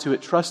heart into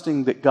it,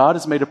 trusting that God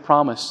has made a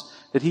promise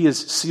that He has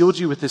sealed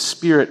you with His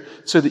Spirit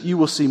so that you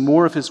will see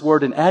more of His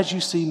Word. And as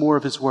you see more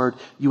of His Word,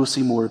 you will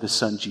see more of His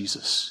Son,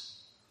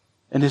 Jesus.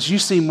 And as you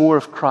see more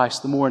of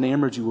Christ, the more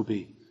enamored you will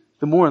be.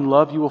 The more in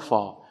love you will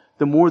fall.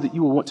 The more that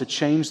you will want to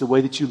change the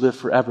way that you live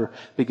forever,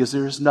 because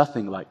there is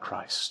nothing like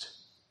Christ.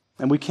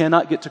 And we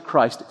cannot get to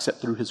Christ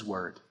except through His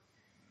Word.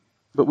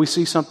 But we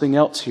see something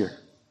else here.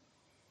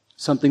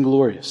 Something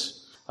glorious.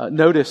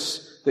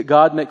 Notice that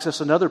God makes us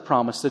another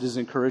promise that is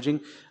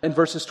encouraging. In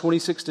verses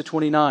 26 to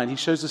 29, he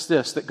shows us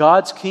this, that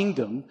God's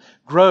kingdom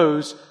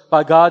grows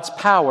by God's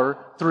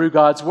power through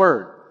God's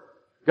word.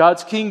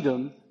 God's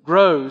kingdom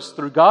grows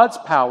through God's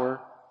power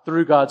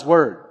through God's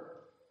word.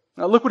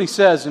 Now look what he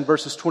says in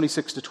verses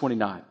 26 to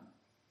 29.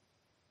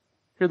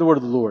 Hear the word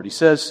of the Lord. He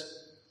says,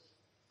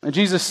 and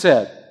Jesus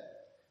said,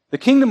 the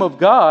kingdom of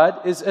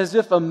God is as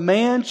if a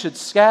man should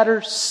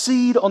scatter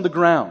seed on the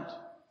ground.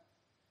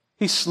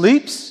 He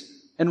sleeps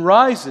and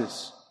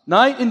rises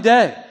night and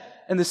day,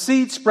 and the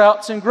seed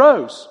sprouts and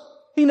grows.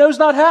 He knows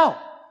not how.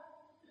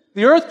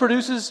 The earth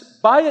produces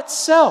by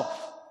itself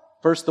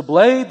first the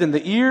blade, then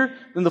the ear,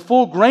 then the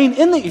full grain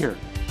in the ear.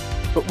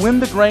 But when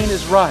the grain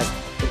is ripe,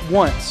 at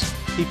once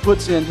he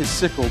puts in his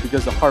sickle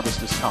because the harvest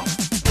has come.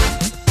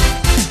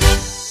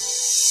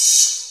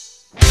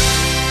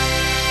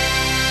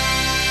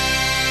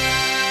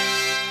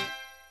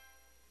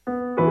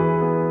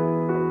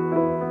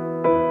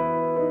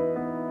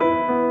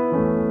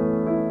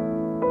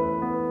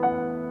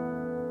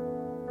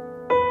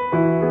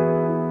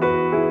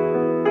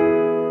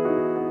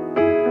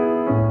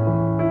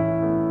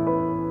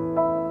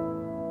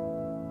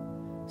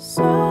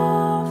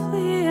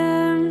 Softly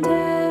and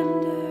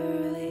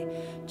tenderly,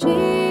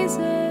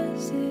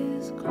 Jesus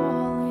is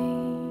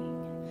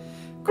calling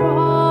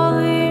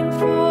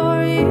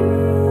for you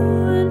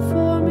and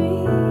for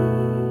me.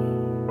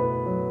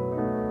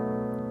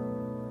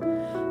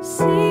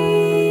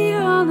 See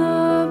on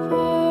the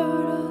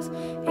portals,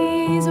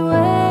 he's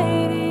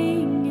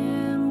waiting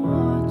and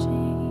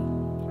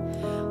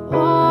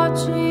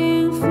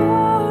watching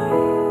for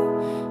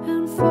you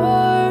and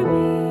for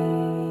me.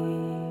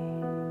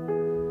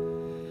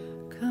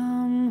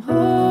 Come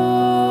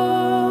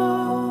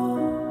home,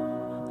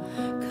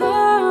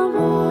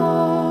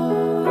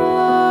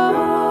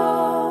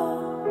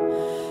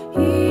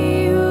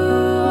 ye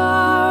who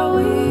are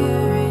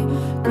weary,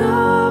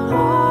 come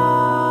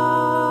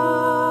home.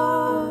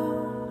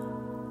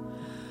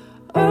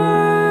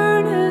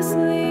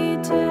 Earnestly,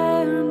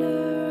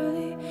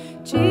 tenderly,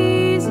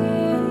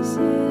 Jesus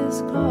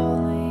is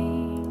calling.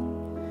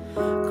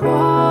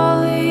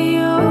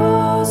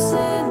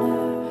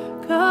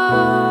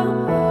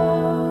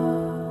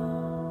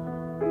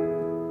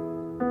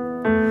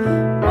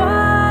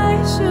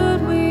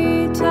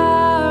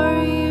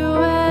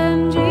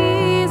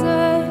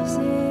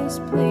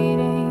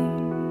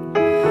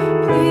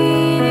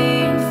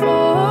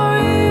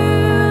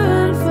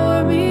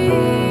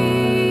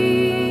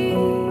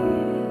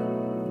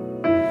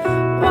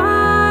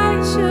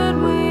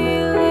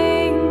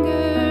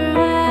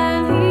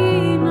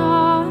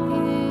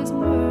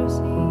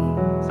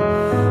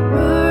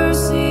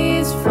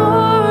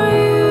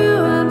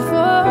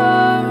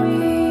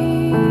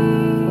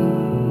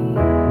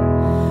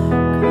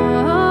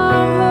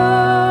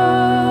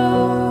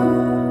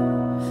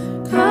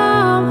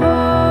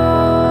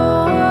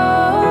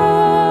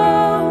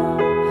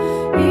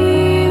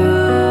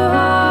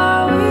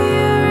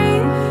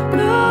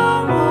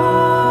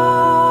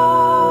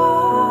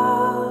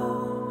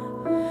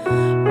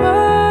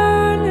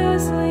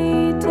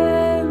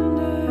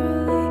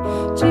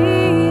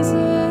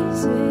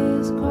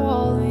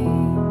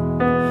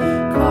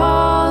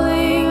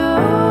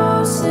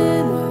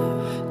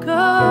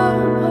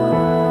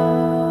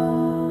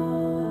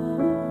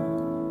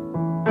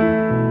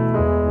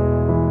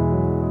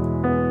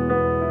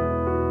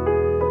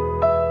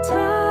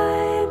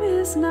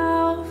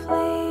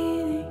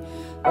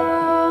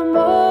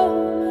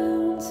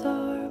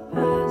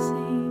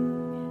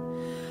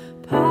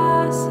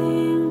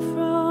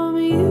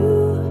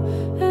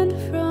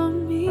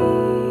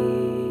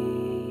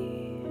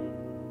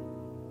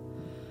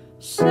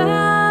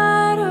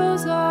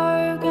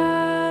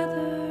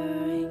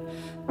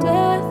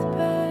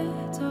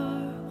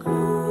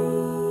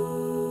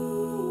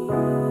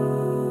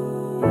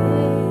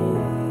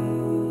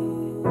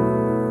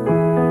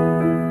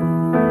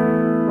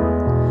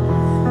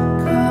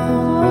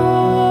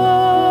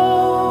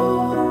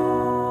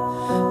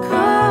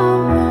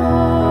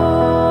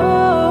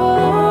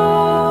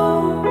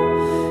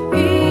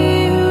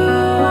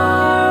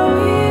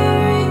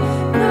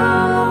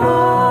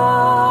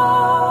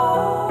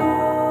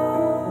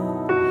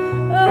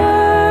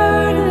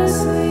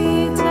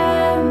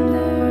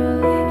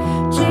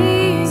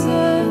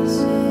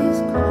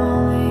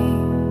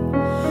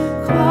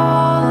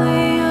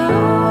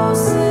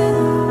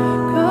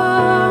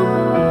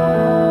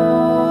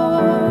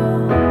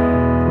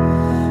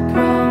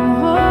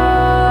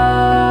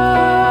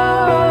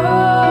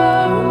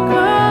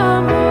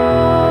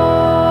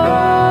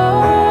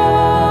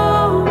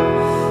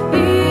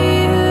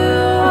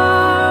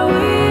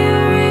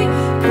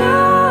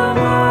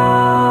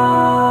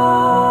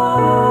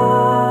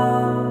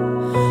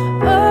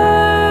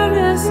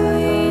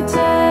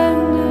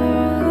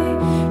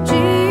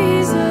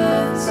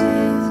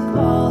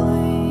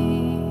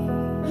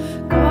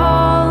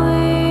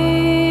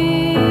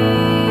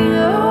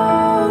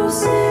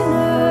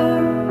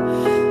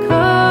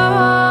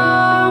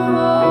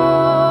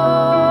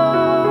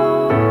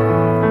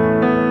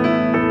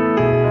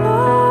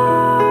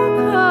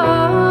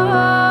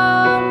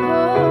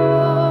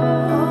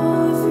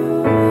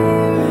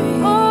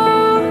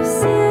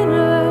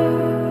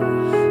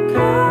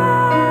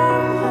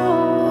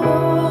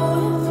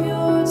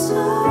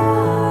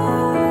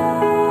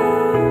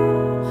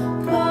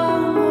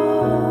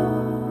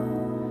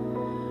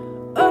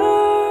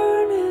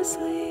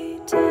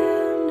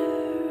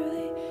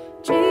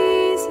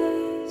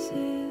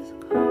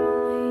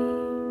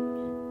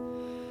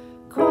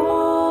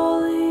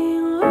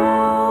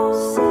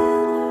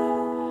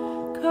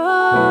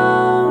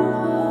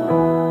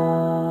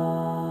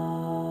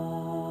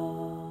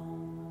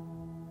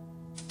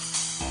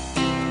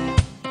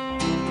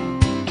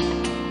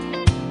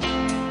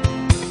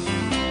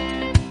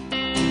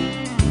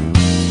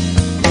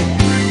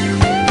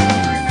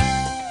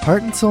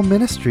 Heart and Soul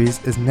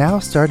Ministries is now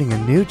starting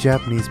a new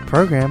Japanese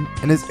program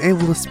and is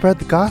able to spread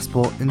the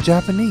gospel in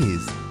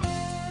Japanese.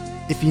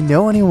 If you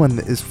know anyone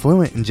that is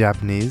fluent in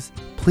Japanese,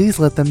 please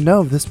let them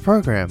know of this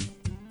program.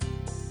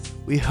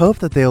 We hope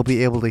that they will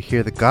be able to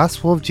hear the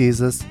gospel of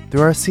Jesus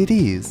through our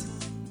CDs.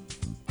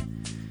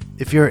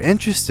 If you are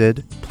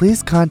interested,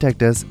 please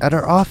contact us at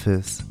our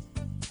office.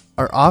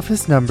 Our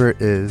office number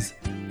is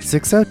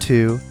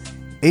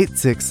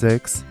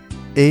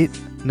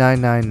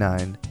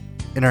 602-866-8999,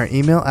 and our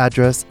email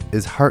address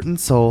is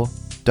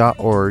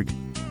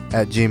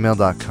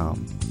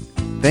heartandsoul.org@gmail.com.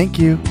 Thank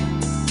you.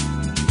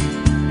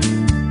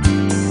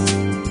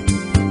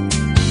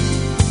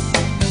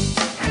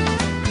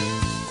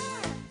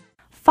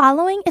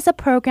 Following is a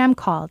program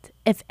called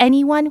If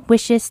Anyone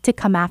Wishes to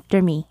Come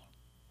After Me.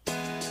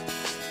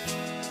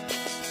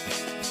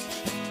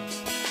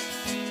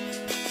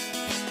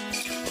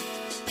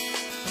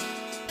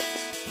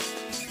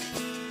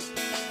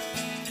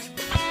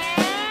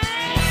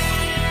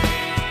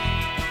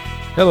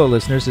 Hello,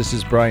 listeners. This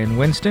is Brian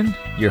Winston,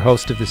 your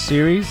host of the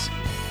series,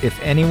 If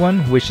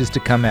Anyone Wishes to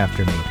Come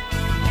After Me.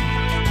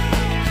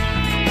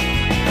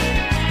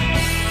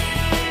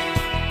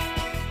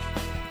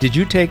 Did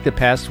you take the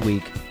past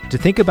week to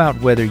think about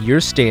whether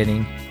you're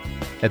standing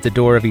at the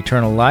door of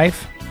eternal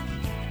life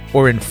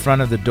or in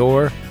front of the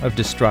door of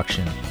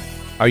destruction?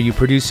 Are you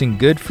producing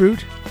good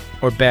fruit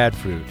or bad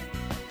fruit?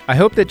 I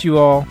hope that you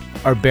all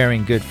are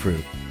bearing good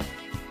fruit.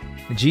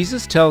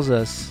 Jesus tells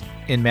us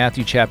in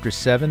Matthew chapter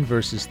 7,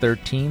 verses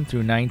 13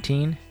 through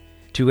 19,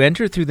 to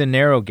enter through the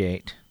narrow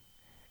gate,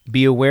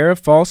 be aware of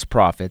false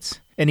prophets,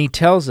 and he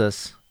tells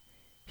us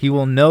he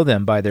will know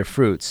them by their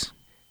fruits.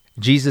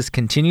 Jesus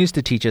continues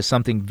to teach us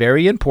something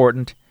very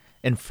important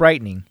and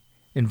frightening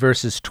in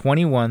verses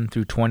 21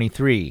 through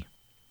 23.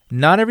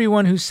 Not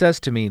everyone who says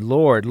to me,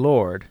 Lord,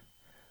 Lord,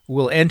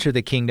 will enter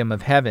the kingdom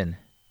of heaven,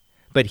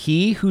 but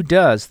he who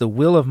does the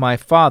will of my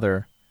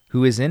Father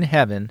who is in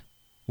heaven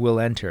will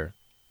enter.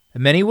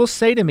 Many will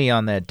say to me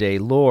on that day,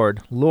 Lord,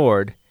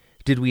 Lord,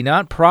 did we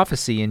not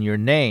prophesy in your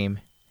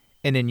name,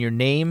 and in your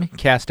name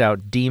cast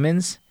out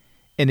demons,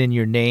 and in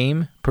your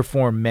name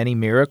perform many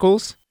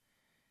miracles?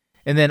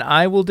 And then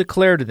I will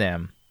declare to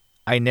them,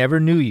 I never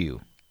knew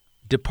you.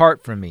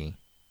 Depart from me,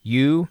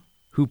 you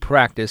who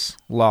practice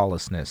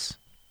lawlessness.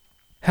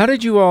 How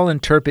did you all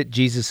interpret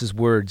Jesus'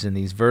 words in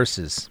these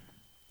verses?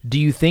 Do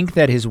you think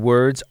that his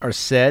words are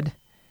said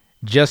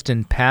just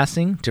in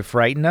passing to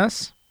frighten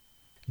us?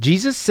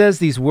 Jesus says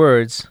these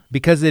words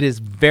because it is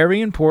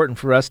very important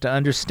for us to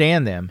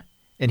understand them,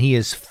 and he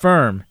is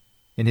firm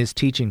in his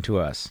teaching to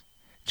us.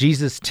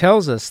 Jesus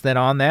tells us that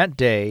on that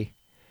day,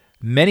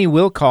 many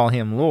will call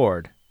him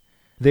Lord.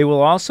 They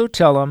will also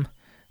tell him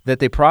that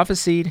they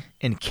prophesied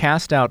and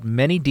cast out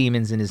many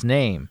demons in his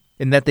name,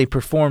 and that they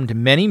performed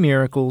many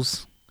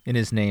miracles in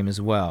his name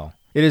as well.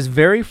 It is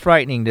very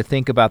frightening to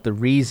think about the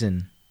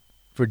reason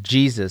for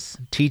Jesus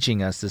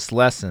teaching us this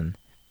lesson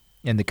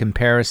and the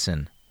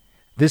comparison.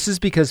 This is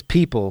because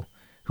people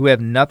who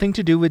have nothing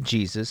to do with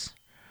Jesus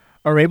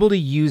are able to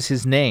use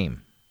his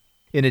name.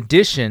 In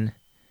addition,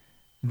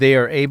 they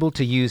are able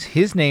to use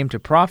his name to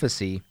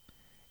prophesy,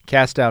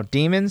 cast out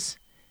demons,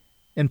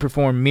 and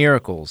perform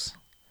miracles.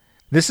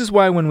 This is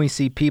why when we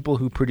see people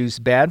who produce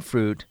bad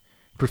fruit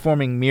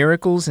performing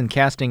miracles and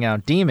casting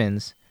out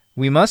demons,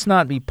 we must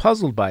not be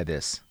puzzled by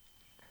this.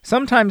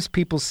 Sometimes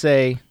people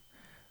say,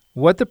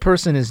 what the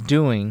person is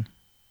doing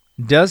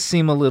does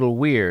seem a little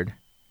weird,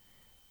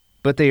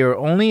 but they are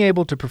only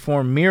able to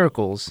perform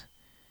miracles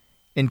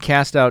and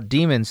cast out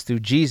demons through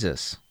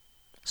Jesus.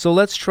 So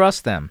let's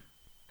trust them.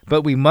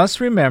 But we must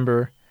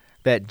remember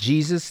that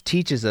Jesus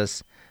teaches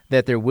us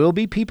that there will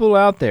be people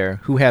out there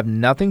who have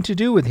nothing to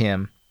do with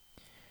him,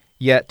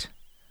 yet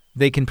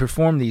they can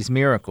perform these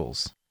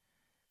miracles.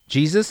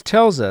 Jesus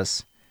tells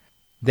us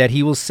that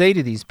he will say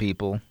to these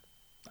people,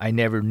 I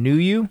never knew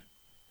you.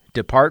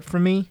 Depart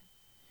from me,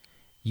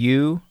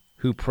 you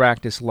who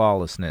practice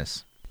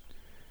lawlessness.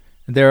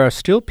 There are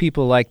still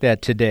people like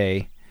that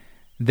today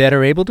that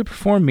are able to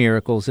perform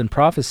miracles and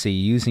prophecy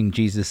using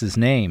Jesus'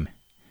 name.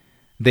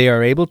 They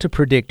are able to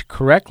predict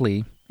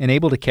correctly and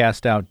able to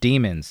cast out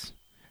demons.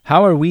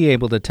 How are we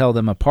able to tell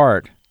them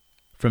apart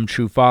from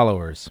true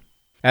followers?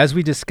 As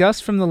we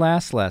discussed from the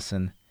last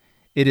lesson,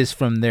 it is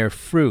from their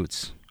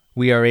fruits.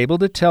 We are able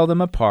to tell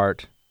them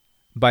apart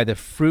by the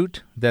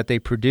fruit that they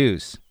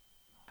produce.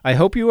 I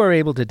hope you are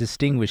able to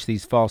distinguish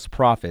these false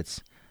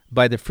prophets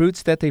by the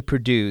fruits that they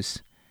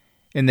produce,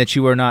 and that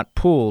you are not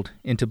pulled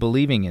into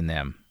believing in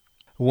them.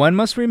 One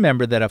must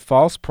remember that a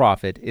false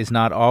prophet is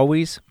not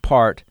always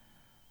part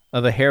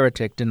of a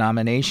heretic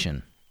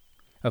denomination.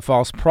 A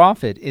false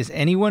prophet is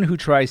anyone who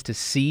tries to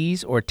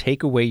seize or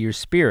take away your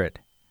spirit.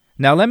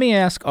 Now let me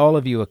ask all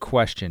of you a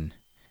question.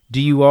 Do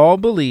you all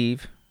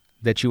believe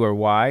that you are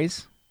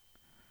wise?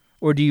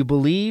 Or do you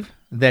believe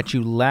that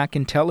you lack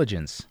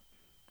intelligence?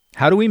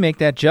 How do we make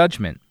that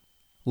judgment?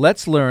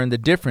 Let's learn the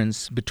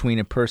difference between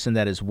a person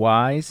that is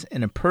wise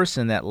and a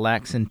person that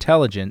lacks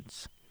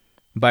intelligence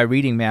by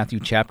reading Matthew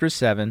chapter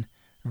 7,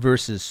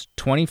 verses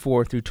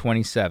 24 through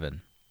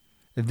 27.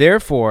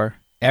 Therefore,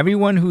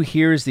 everyone who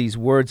hears these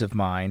words of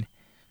mine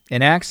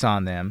and acts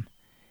on them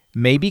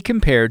may be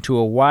compared to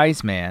a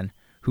wise man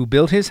who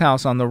built his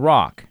house on the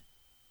rock.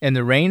 And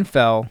the rain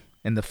fell,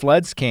 and the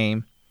floods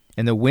came,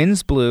 and the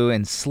winds blew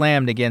and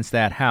slammed against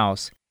that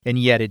house, and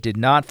yet it did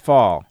not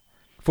fall,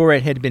 for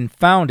it had been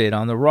founded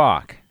on the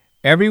rock.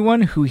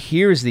 Everyone who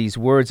hears these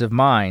words of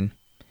mine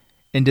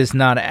and does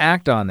not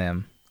act on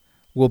them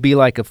will be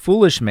like a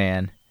foolish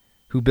man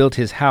who built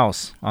his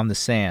house on the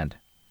sand.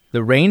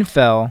 The rain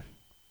fell,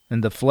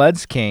 and the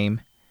floods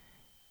came,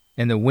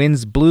 and the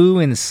winds blew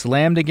and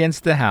slammed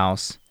against the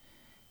house,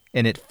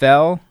 and it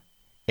fell,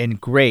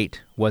 and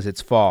great was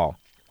its fall.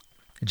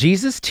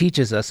 Jesus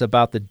teaches us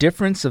about the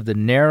difference of the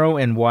narrow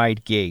and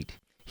wide gate.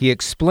 He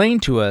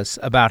explained to us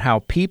about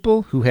how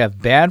people who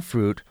have bad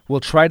fruit will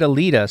try to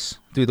lead us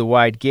through the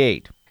wide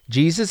gate.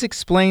 Jesus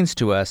explains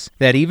to us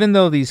that even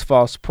though these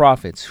false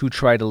prophets who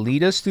try to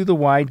lead us through the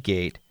wide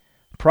gate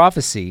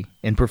prophesy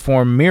and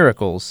perform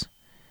miracles,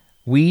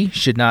 we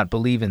should not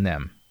believe in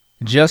them.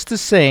 Just the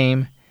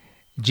same,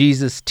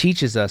 Jesus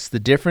teaches us the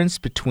difference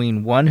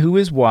between one who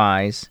is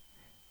wise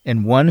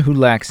and one who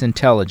lacks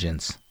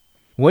intelligence.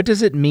 What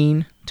does it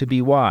mean to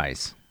be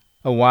wise?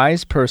 A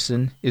wise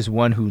person is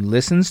one who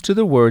listens to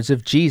the words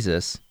of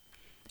Jesus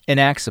and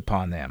acts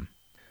upon them.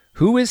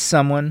 Who is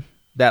someone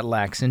that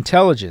lacks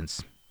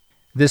intelligence?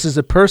 This is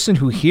a person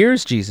who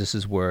hears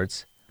Jesus'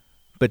 words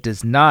but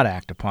does not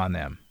act upon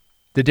them.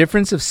 The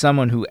difference of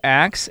someone who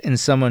acts and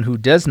someone who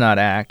does not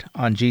act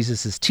on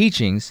Jesus'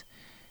 teachings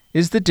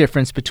is the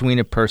difference between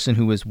a person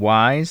who is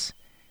wise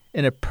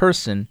and a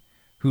person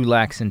who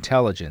lacks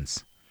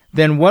intelligence.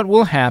 Then what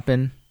will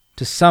happen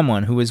to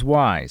someone who is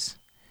wise?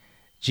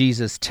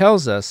 Jesus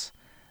tells us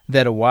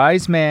that a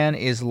wise man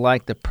is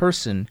like the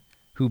person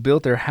who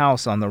built their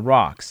house on the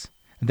rocks.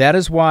 That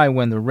is why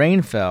when the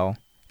rain fell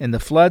and the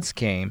floods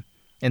came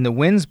and the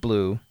winds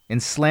blew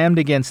and slammed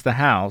against the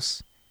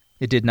house,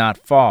 it did not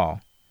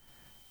fall.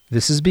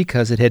 This is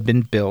because it had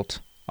been built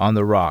on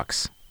the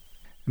rocks.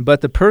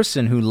 But the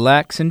person who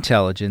lacks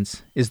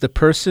intelligence is the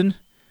person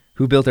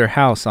who built their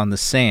house on the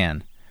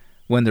sand.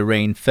 When the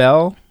rain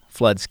fell,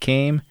 floods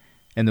came,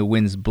 and the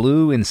winds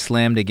blew and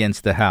slammed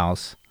against the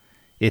house,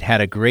 it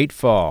had a great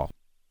fall.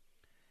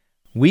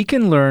 We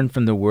can learn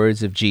from the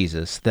words of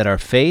Jesus that our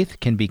faith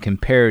can be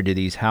compared to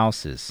these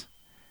houses.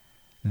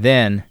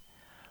 Then,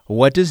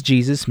 what does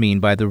Jesus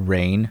mean by the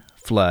rain,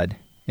 flood,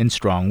 and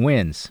strong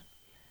winds?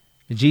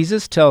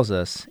 Jesus tells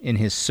us in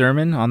his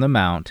Sermon on the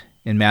Mount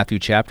in Matthew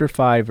chapter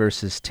 5,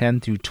 verses 10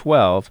 through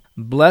 12,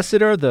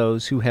 "Blessed are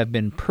those who have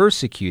been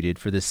persecuted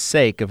for the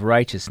sake of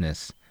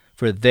righteousness,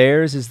 for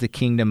theirs is the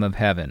kingdom of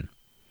heaven.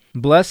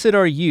 Blessed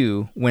are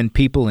you when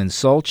people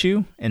insult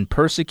you and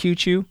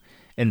persecute you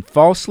and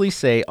falsely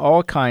say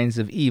all kinds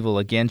of evil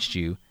against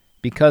you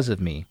because of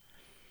me.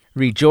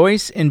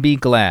 Rejoice and be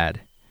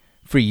glad,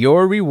 for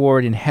your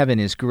reward in heaven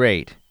is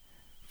great,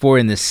 for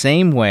in the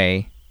same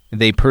way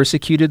they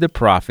persecuted the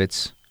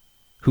prophets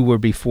who were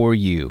before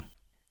you."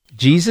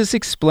 Jesus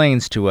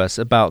explains to us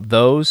about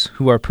those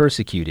who are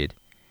persecuted.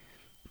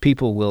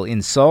 People will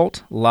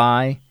insult,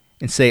 lie,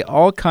 and say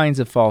all kinds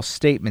of false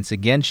statements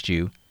against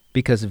you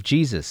because of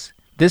Jesus.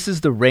 This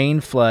is the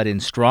rain, flood,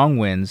 and strong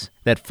winds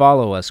that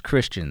follow us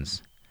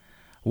Christians.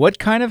 What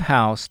kind of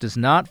house does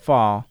not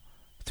fall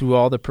through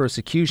all the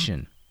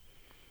persecution?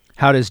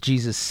 How does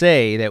Jesus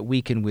say that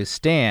we can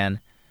withstand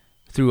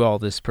through all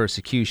this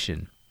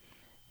persecution?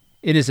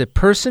 It is a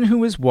person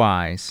who is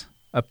wise,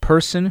 a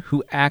person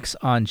who acts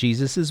on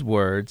Jesus'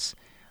 words,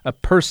 a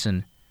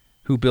person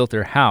who built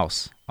their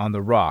house on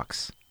the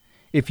rocks.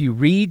 If you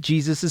read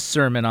Jesus'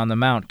 Sermon on the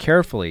Mount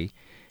carefully,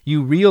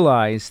 you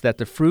realize that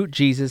the fruit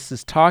Jesus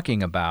is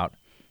talking about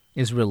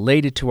is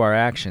related to our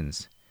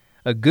actions.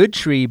 A good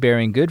tree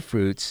bearing good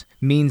fruits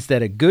means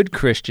that a good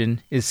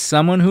Christian is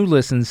someone who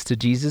listens to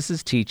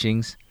Jesus'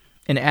 teachings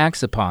and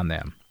acts upon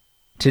them.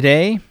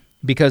 Today,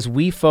 because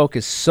we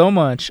focus so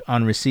much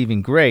on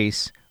receiving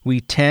grace, we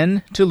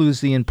tend to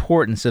lose the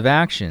importance of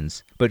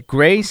actions, but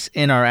grace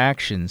and our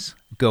actions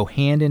go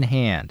hand in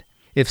hand.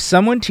 If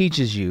someone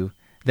teaches you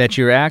that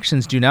your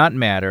actions do not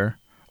matter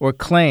or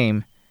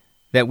claim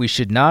that we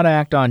should not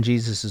act on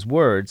Jesus'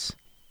 words,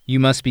 you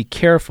must be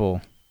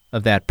careful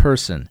of that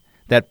person.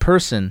 That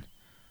person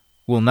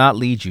will not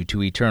lead you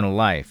to eternal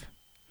life,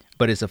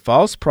 but is a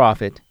false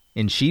prophet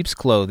in sheep's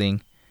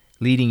clothing,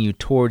 leading you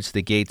towards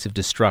the gates of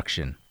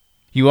destruction.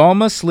 You all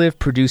must live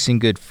producing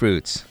good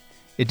fruits.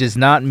 It does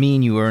not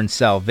mean you earn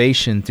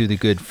salvation through the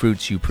good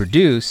fruits you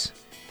produce.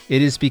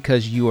 It is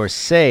because you are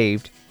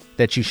saved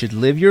that you should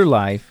live your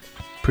life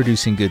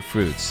producing good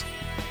fruits.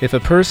 If a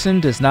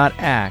person does not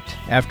act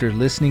after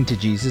listening to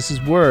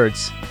Jesus'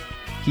 words,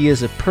 he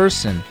is a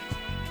person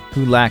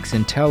who lacks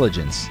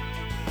intelligence.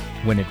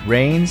 When it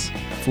rains,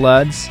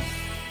 floods,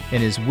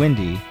 and is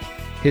windy,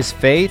 his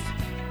faith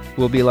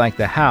will be like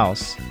the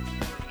house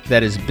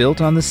that is built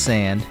on the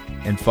sand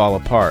and fall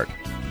apart.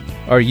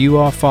 Are you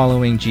all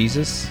following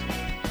Jesus?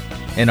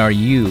 And are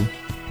you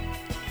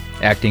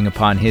acting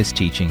upon his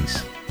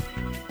teachings?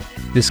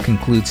 This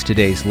concludes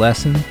today's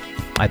lesson.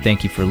 I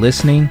thank you for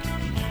listening,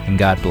 and and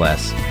God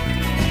bless.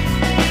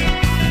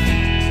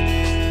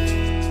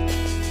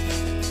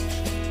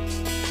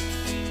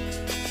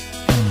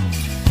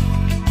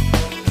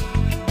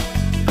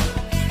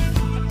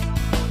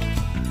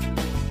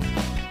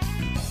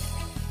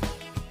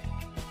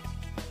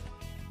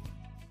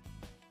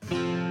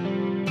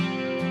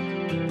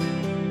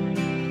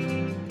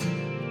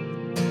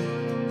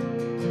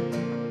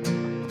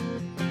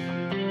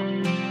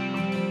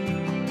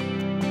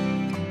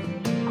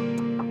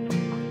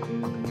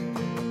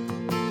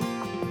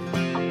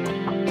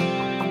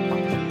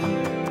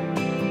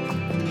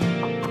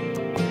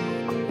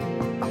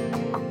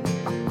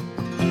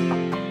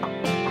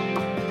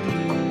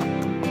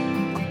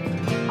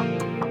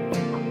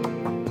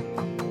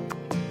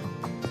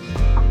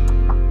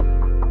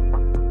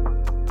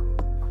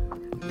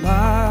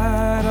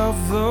 Light of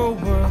the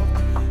world,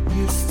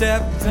 you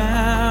step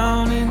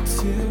down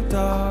into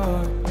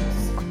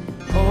darkness.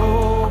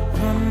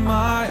 Open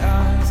my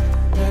eyes,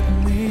 let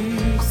me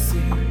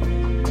see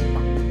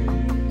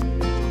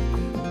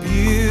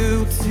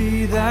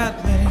beauty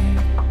that made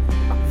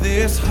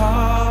this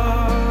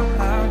heart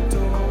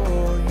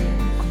adore you.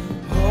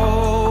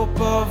 Hope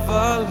of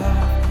a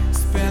life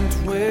spent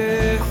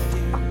with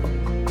you.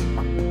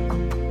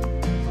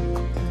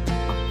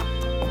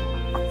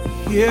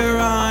 Here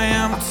I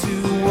am to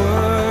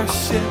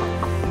worship,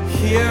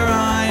 here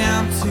I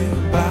am to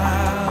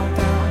bow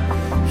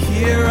down,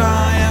 here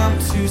I am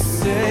to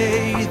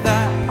say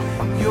that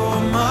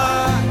you're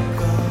my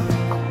God.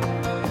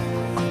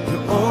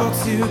 You're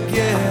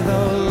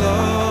altogether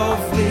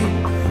lovely,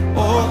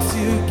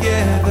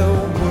 altogether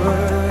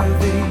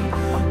worthy,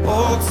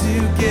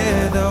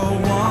 altogether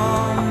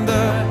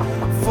wonderful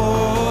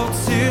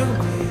to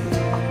me.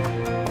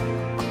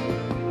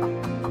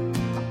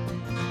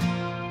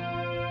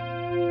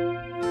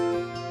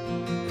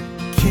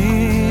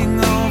 King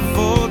of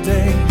all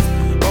days,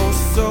 oh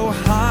so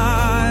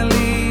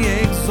highly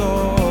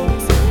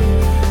exalted,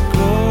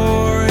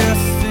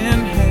 glorious in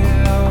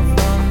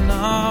heaven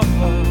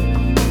above.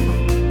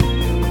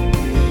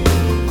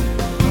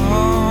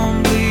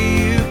 Humbly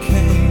you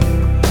came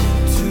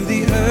to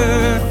the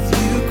earth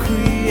you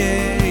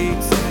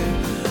created,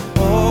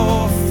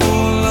 all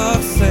full of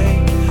sin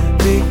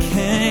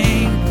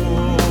became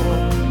poor.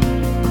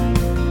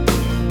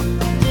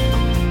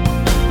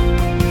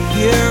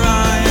 Here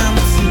I am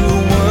to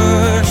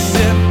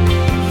worship,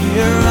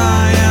 here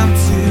I am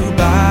to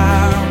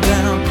bow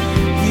down,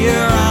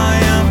 here I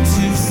am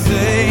to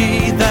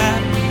say that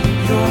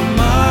you're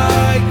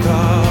my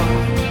God.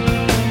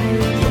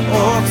 You're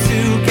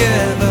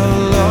altogether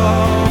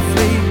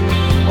lovely,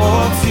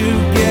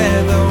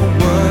 altogether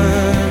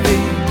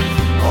worthy,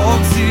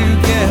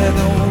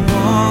 altogether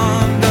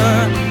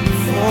wonderful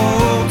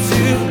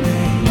to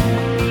me.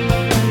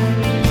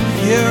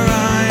 Here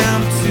I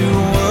am to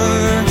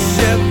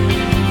worship,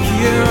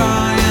 here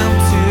I am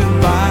to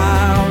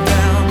bow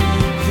down,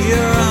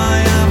 here I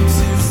am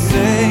to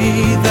say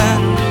that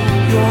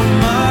you're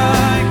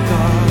my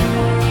God.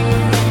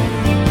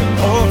 You're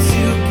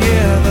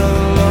altogether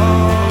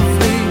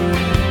lovely,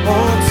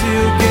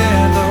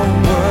 altogether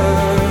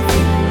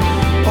worthy,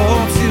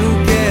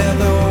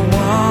 altogether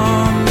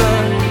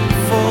wonderful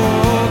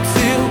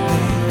to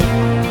me.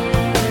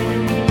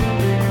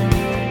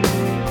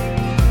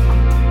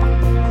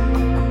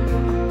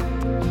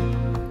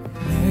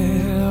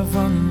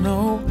 Never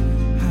know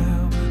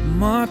how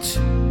much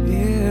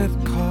it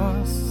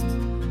cost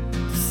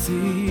to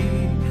see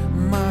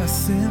my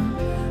sin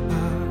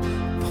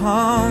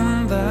upon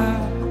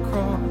that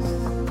cross.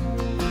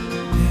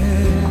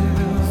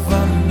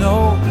 Never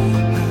know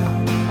how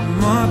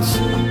much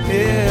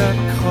it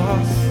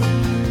cost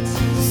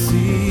to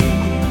see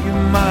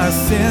my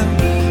sin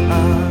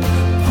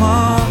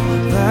upon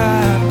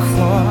that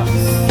cross.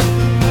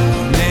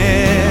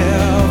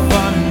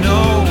 Never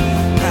know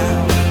how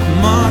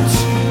much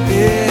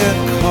it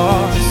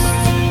costs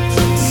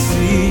to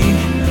see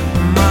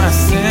my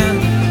sin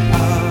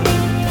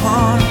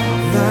upon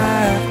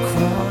that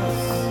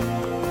cross.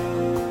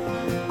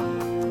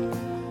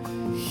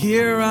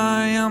 Here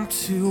I am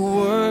to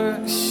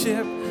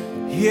worship,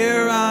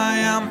 here I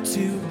am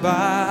to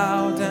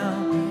bow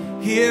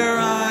down, here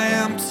I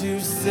am to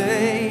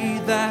say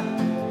that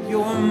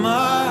you're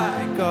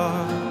my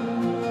God.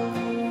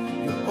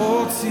 You're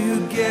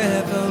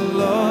altogether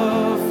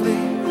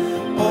lovely,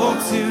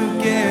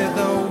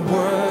 altogether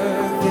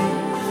worthy,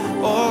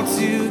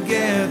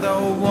 altogether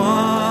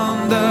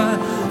wonderful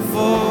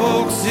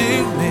to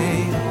me.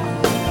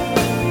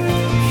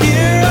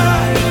 Here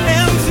I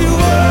am to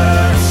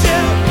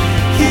worship,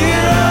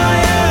 here I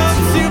am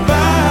to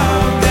bow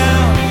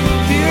down,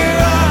 here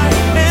I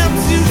am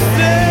to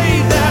say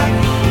that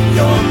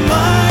you're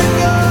my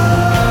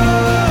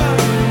God.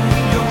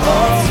 You're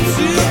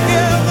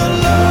altogether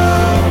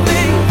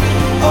lovely,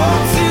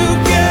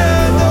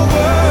 altogether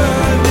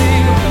worthy,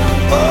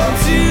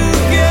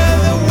 altogether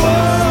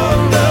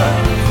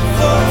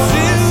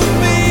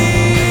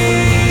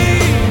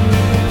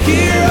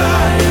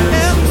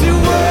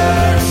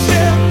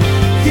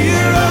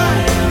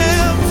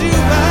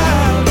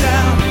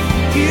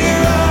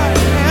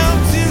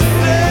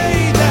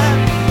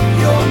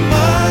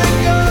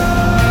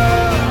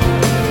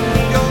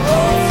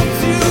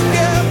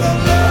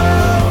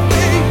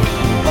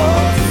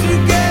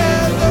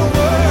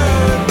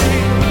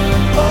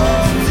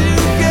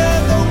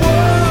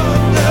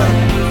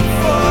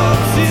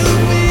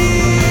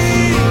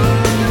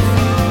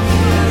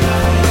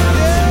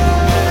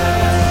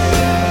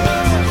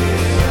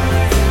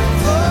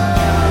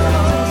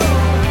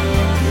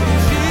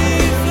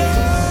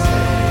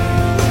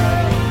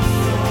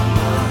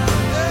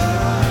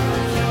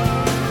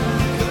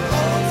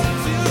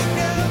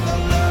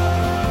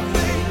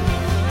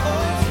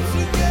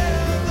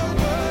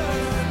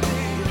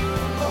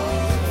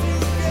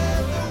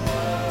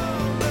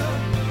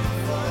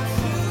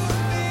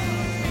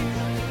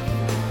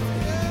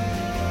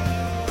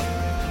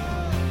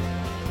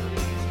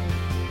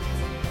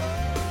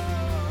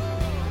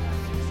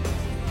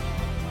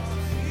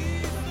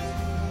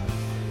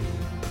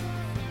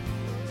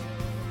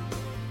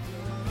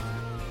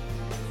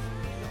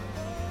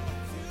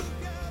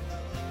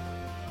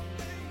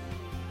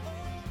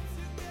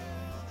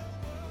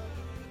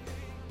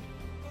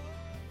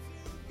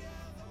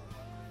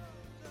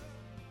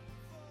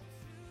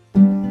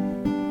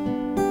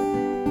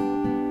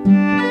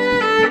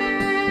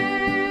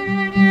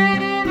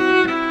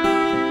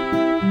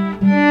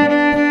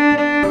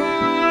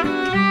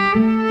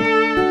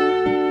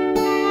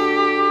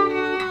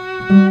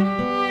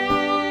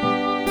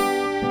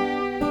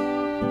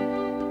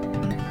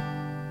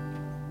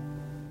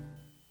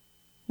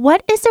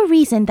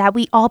reason that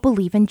we all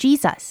believe in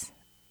Jesus?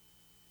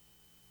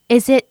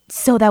 Is it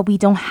so that we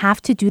don't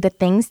have to do the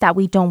things that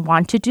we don't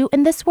want to do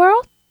in this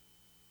world?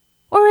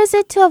 Or is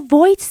it to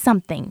avoid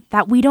something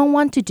that we don't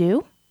want to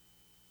do?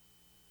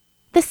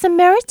 The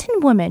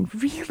Samaritan woman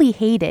really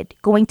hated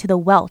going to the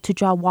well to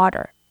draw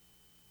water.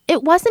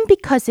 It wasn't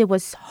because it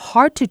was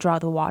hard to draw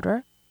the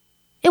water.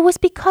 It was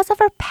because of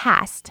her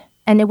past,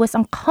 and it was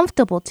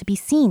uncomfortable to be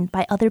seen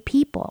by other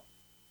people.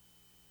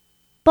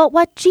 But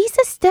what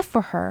Jesus did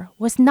for her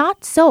was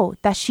not so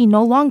that she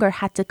no longer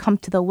had to come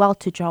to the well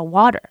to draw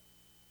water.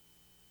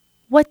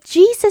 What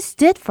Jesus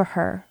did for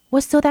her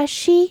was so that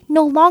she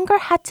no longer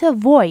had to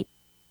avoid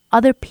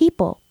other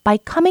people by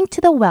coming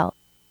to the well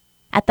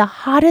at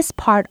the hottest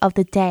part of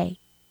the day.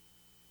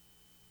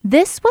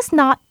 This was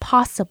not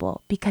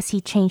possible because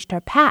he changed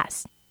her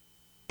past.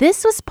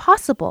 This was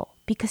possible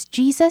because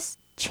Jesus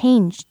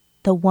changed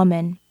the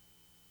woman.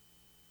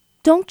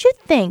 Don't you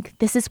think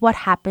this is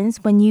what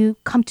happens when you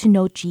come to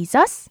know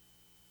Jesus?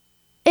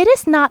 It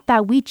is not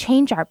that we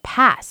change our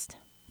past,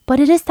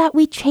 but it is that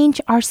we change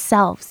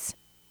ourselves.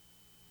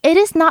 It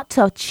is not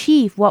to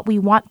achieve what we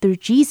want through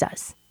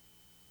Jesus.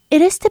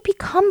 It is to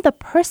become the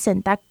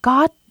person that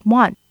God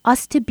wants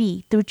us to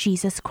be through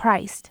Jesus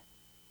Christ.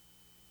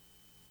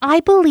 I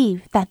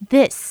believe that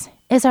this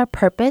is our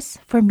purpose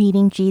for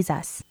meeting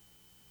Jesus.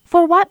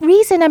 For what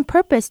reason and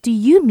purpose do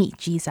you meet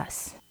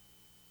Jesus?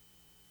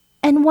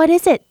 And what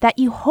is it that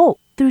you hope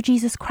through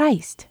Jesus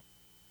Christ?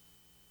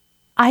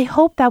 I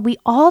hope that we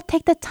all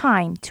take the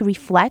time to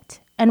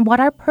reflect on what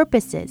our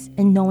purpose is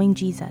in knowing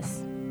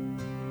Jesus.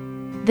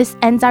 This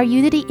ends our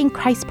Unity in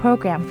Christ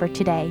program for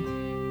today.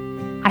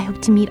 I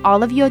hope to meet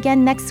all of you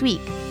again next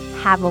week.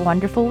 Have a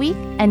wonderful week,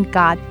 and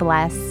God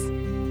bless.